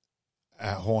 Butters,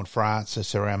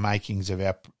 Horne-Francis are our makings of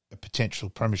our potential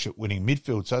premiership winning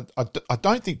midfield. So I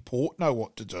don't think Port know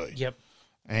what to do. Yep.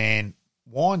 And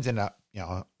Wines end up,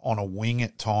 on a wing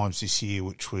at times this year,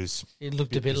 which was it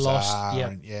looked a bit lost.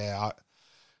 Yep.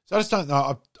 So I just don't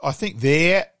know. I think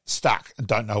they're stuck and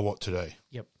don't know what to do.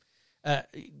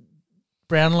 Yep.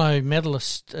 Brownlow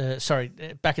medalist,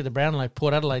 back at the Brownlow,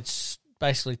 Port Adelaide's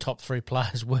basically top 3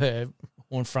 players were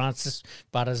Horne-Francis,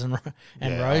 Butters and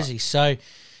Rosie. So,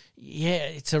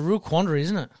 it's a real quandary,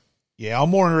 isn't it? Yeah, I'm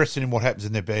more interested in what happens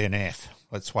in their B&F.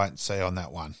 Let's wait and see on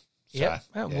that one.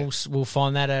 We'll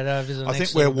find that out over the next. I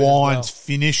think where Wines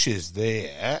finishes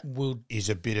there is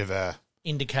a bit of a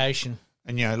indication.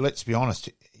 And, let's be honest,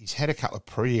 he's had a couple of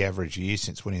pretty average years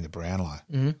since winning the Brownlow.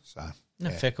 So,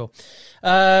 fair call.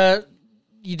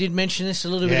 You did mention this a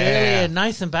little bit earlier.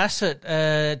 Nathan Bassett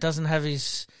doesn't have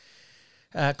his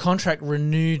contract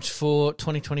renewed for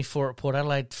 2024 at Port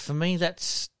Adelaide. For me,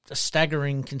 that's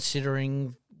staggering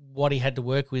considering what he had to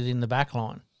work with in the back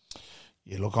line.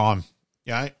 Yeah, look,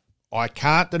 I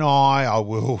can't deny I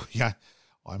will.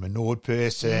 I'm a Nord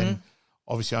person.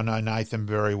 Obviously, I know Nathan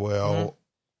very well.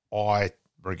 I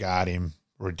regard him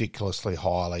ridiculously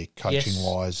highly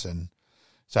coaching-wise, and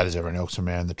so does everyone else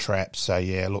around the trap. So,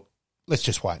 look, let's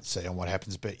just wait and see on what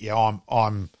happens. But,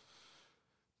 I'm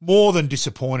more than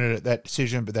disappointed at that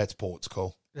decision, but that's Port's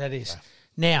call. That is.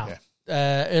 Now,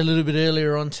 a little bit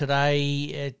earlier on today,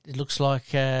 it looks like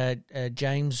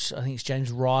James, I think it's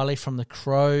James Riley from the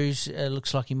Crows,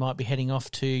 looks like he might be heading off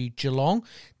to Geelong.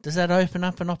 Does that open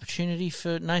up an opportunity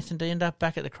for Nathan to end up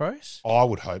back at the Crows? I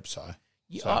would hope so.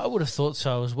 Yeah, I would have thought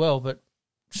so as well, but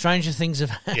stranger things have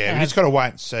happened. Yeah, we just got to wait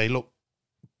and see. Look,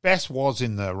 Bass was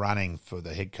in the running for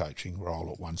the head coaching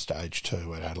role at one stage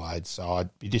too at Adelaide, so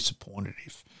I'd be disappointed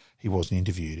if he wasn't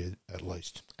interviewed at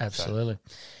least. Absolutely.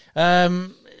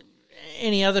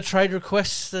 Any other trade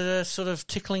requests that are sort of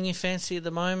tickling your fancy at the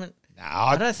moment? No,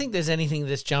 I don't think there's anything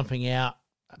that's jumping out.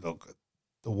 Look,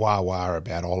 the wah-wah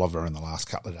about Oliver in the last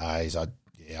couple of days, I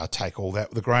take all that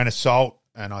with a grain of salt,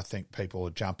 and I think people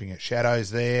are jumping at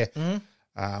shadows there.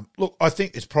 Mm-hmm. Look, I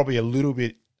think there's probably a little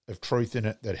bit of truth in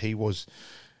it that he was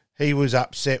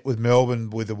upset with Melbourne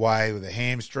with the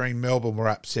hamstring. Melbourne were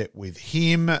upset with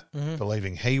him,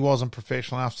 believing he wasn't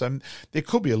professional enough. So there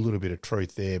could be a little bit of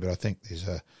truth there, but I think there's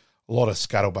a lot of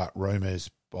scuttlebutt rumours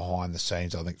behind the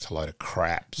scenes. I think it's a load of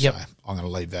crap. So I'm going to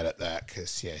leave that at that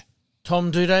because,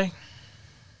 Tom Doedee?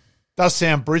 Does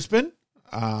sound Brisbane.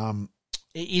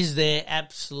 Is there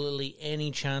absolutely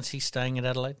any chance he's staying at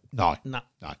Adelaide? No. No.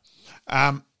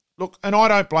 Look, and I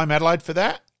don't blame Adelaide for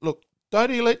that. Look,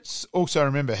 Doedee, let's also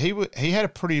remember, he had a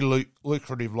pretty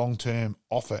lucrative long-term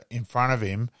offer in front of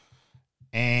him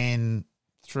and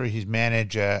through his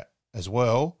manager as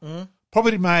well.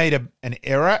 Probably made an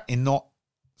error in not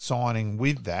signing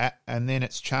with that, and then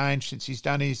it's changed since he's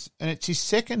done and it's his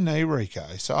second knee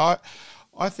reco. So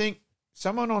I think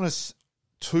someone on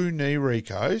two knee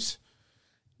recos,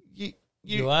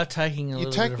 you are taking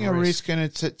a risk, and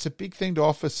it's a big thing to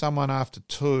offer someone after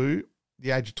two,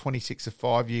 the age of 26, a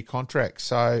 5-year contract.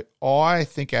 So I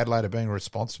think Adelaide are being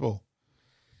responsible.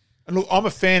 And look, I'm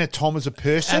a fan of Tom as a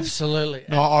person. Absolutely.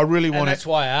 No, I really want to. That's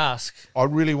why I ask. I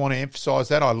really want to emphasise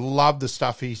that. I love the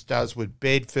stuff he does with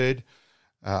Bedford.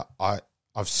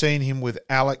 I've seen him with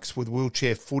Alex with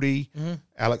wheelchair footy.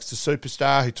 Alex, the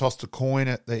superstar who tossed a coin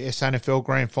at the SNFL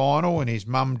Grand Final, and his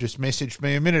mum just messaged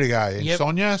me a minute ago,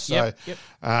 Sonia. So,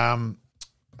 and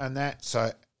that.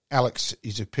 So Alex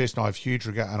is a person I have huge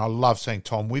regard, and I love seeing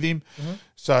Tom with him.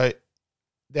 So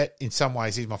that, in some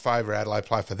ways, is my favourite Adelaide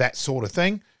player for that sort of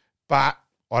thing. But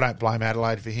I don't blame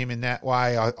Adelaide for him in that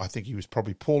way. I think he was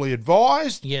probably poorly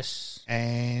advised. Yes.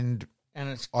 And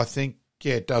it's, I think,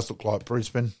 it does look like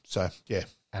Brisbane. So, yeah.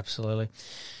 Absolutely.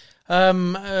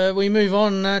 We move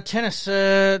on. Tennis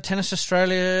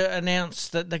Australia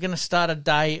announced that they're going to start a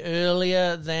day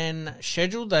earlier than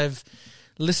scheduled. They've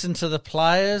listened to the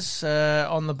players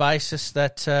on the basis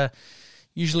that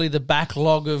usually the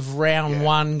backlog of round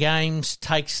one games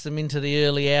takes them into the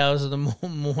early hours of the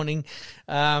morning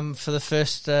for the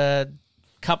first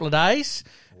couple of days.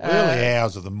 Early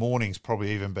hours of the morning's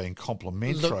probably even been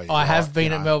complimentary. Look, I have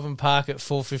been at Melbourne Park at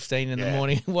 4:15 in the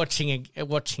morning watching a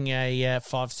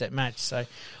 5-set match. So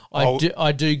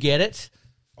I do get it.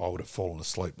 I would have fallen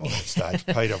asleep by that stage,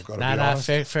 Pete. I've got to be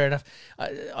honest. Fair enough.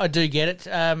 I do get it.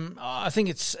 I think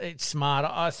it's smart.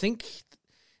 I think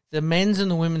the men's and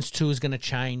the women's tour is going to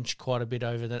change quite a bit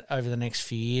over the next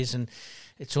few years, and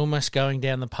it's almost going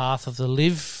down the path of the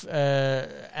LIV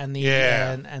and the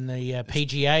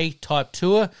PGA type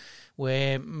tour,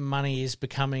 where money is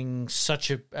becoming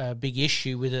such a big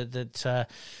issue with it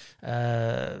that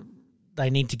they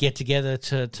need to get together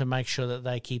to make sure that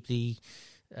they keep the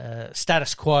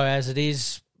status quo as it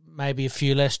is. Maybe a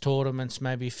few less tournaments,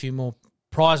 maybe a few more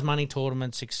prize money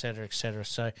tournaments, et cetera, et cetera.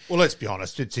 So, well, let's be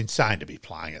honest, it's insane to be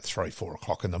playing at 3-4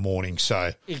 o'clock in the morning.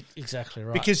 So exactly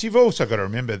right. Because you've also got to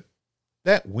remember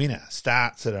that winner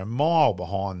starts at a mile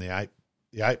behind the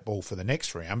eight ball for the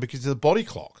next round because of the body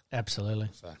clock. Absolutely.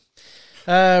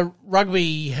 So,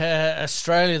 rugby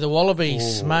Australia, the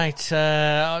Wallabies, mate.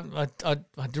 I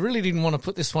really didn't want to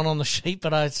put this one on the sheet,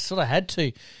 but I sort of had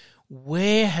to.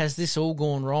 Where has this all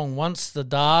gone wrong? Once the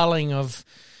darling of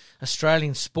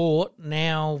Australian sport,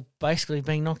 now basically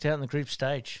being knocked out in the group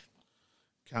stage.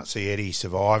 Can't see Eddie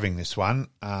surviving this one.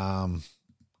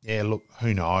 Look,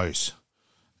 who knows?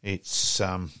 It's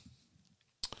they're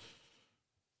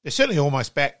certainly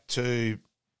almost back to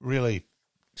really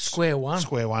square one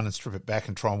and strip it back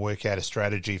and try and work out a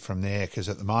strategy from there, because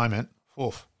at the moment,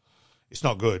 it's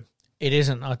not good. It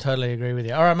isn't. I totally agree with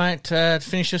you. All right, mate, to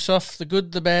finish us off, the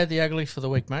good, the bad, the ugly for the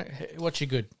week, mate. What's your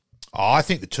good? Oh, I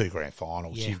think the two grand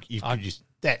finals. Yeah.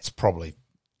 That's probably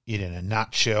it in a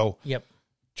nutshell. Yep.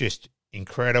 Just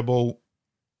incredible.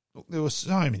 Look, there were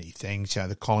so many things.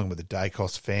 The Collingwood, the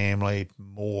Dacos family,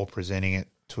 Moore presenting it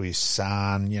to his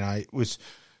son. It was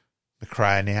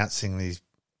McRae announcing these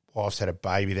wife's had a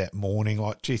baby that morning.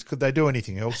 Like, geez, could they do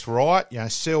anything else right? You know,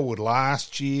 Selwood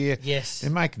last year. Yes.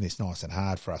 They're making this nice and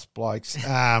hard for us blokes.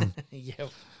 Yep.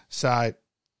 So,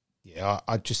 yeah,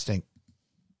 I just think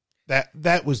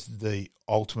that was the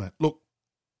ultimate. Look,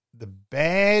 the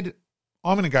bad,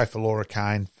 I'm going to go for Laura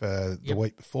Kane for the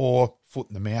week before, foot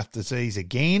in the mouth disease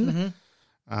again.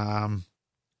 Mm-hmm.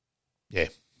 Yeah.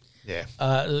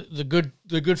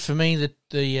 The good for me that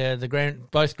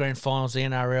both grand finals, the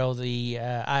NRL, the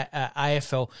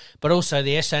AFL, but also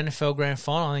the SANFL grand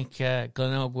final. I think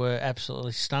Glenelg were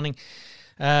absolutely stunning.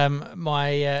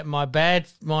 My bad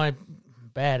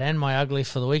and my ugly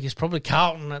for the week is probably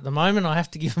Carlton at the moment. I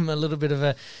have to give them a little bit of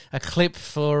a clip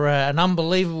for an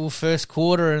unbelievable first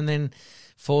quarter and then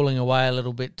falling away a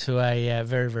little bit to a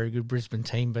very, very good Brisbane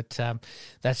team. But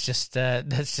that's just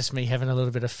me having a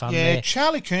little bit of fun there.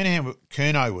 Charlie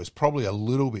Curnow was probably a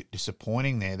little bit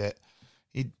disappointing there. That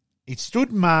it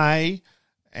stood May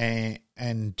and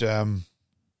it's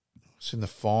in the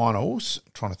finals.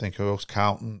 I'm trying to think who else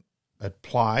Carlton had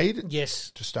played.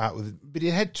 Yes. To start with. But he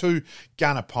had two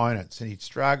gun opponents and he'd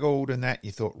struggled and that.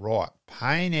 You thought, right,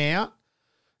 Payne out.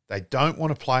 They don't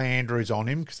want to play Andrews on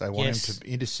him because they want him to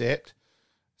intercept.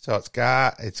 So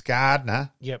it's Gardner.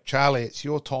 Yep. Charlie, it's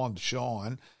your time to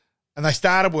shine. And they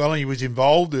started well and he was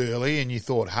involved early and you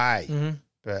thought, hey. Mm-hmm.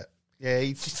 But, yeah,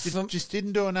 he just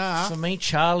didn't do enough. For me,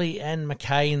 Charlie and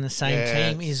McKay in the same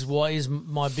team is what is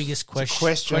my biggest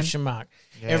question mark.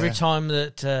 Yeah. Every time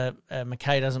that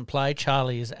McKay doesn't play,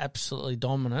 Charlie is absolutely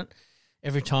dominant.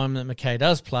 Every time that McKay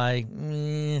does play,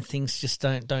 things just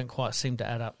don't quite seem to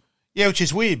add up. Yeah, which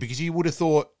is weird because you would have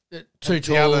thought, two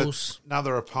tools,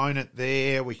 another opponent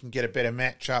there. We can get a better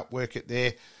matchup, work it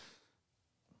there.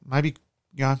 Maybe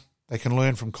they can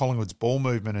learn from Collingwood's ball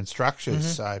movement and structures. Mm-hmm.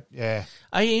 So yeah,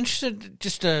 are you interested?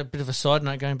 Just a bit of a side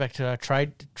note, going back to our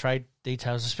trade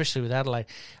details, especially with Adelaide.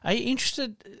 Are you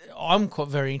interested? I'm quite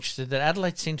very interested that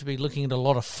Adelaide seem to be looking at a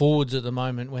lot of forwards at the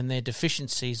moment when their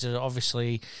deficiencies are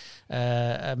obviously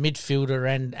a midfielder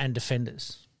and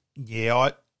defenders.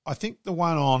 Yeah, I think the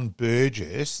one on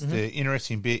Burgess, the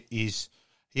interesting bit is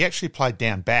he actually played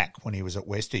down back when he was at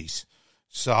Westies.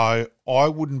 So I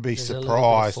wouldn't be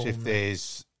surprised if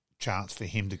there's chance for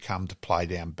him to come to play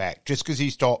down back. Just because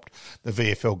he stopped the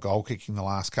VFL goal kicking the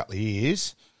last couple of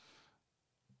years,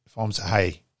 if I'm saying,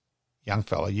 hey, young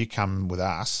fella, you come with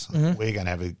us, we're going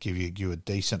to give you a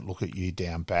decent look at you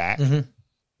down back. Mm-hmm.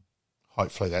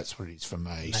 Hopefully that's what it is for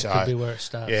me. That could be where it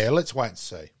starts. Yeah, let's wait and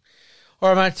see.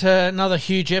 All right, mate, another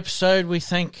huge episode. We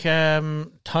thank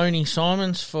Tony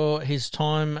Simons for his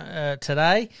time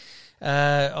today,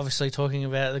 obviously talking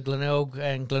about the Glenelg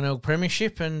and Glenelg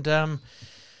Premiership. And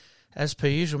as per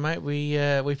usual, mate,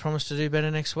 we promise to do better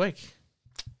next week.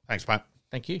 Thanks, mate.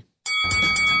 Thank you.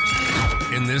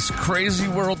 In this crazy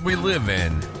world we live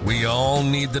in, we all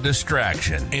need the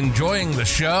distraction. Enjoying the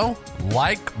show?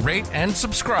 Like, rate, and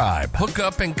subscribe. Hook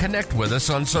up and connect with us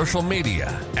on social media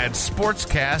at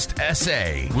Sportscast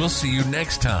SA. We'll see you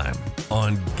next time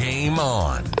on Game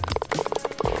On.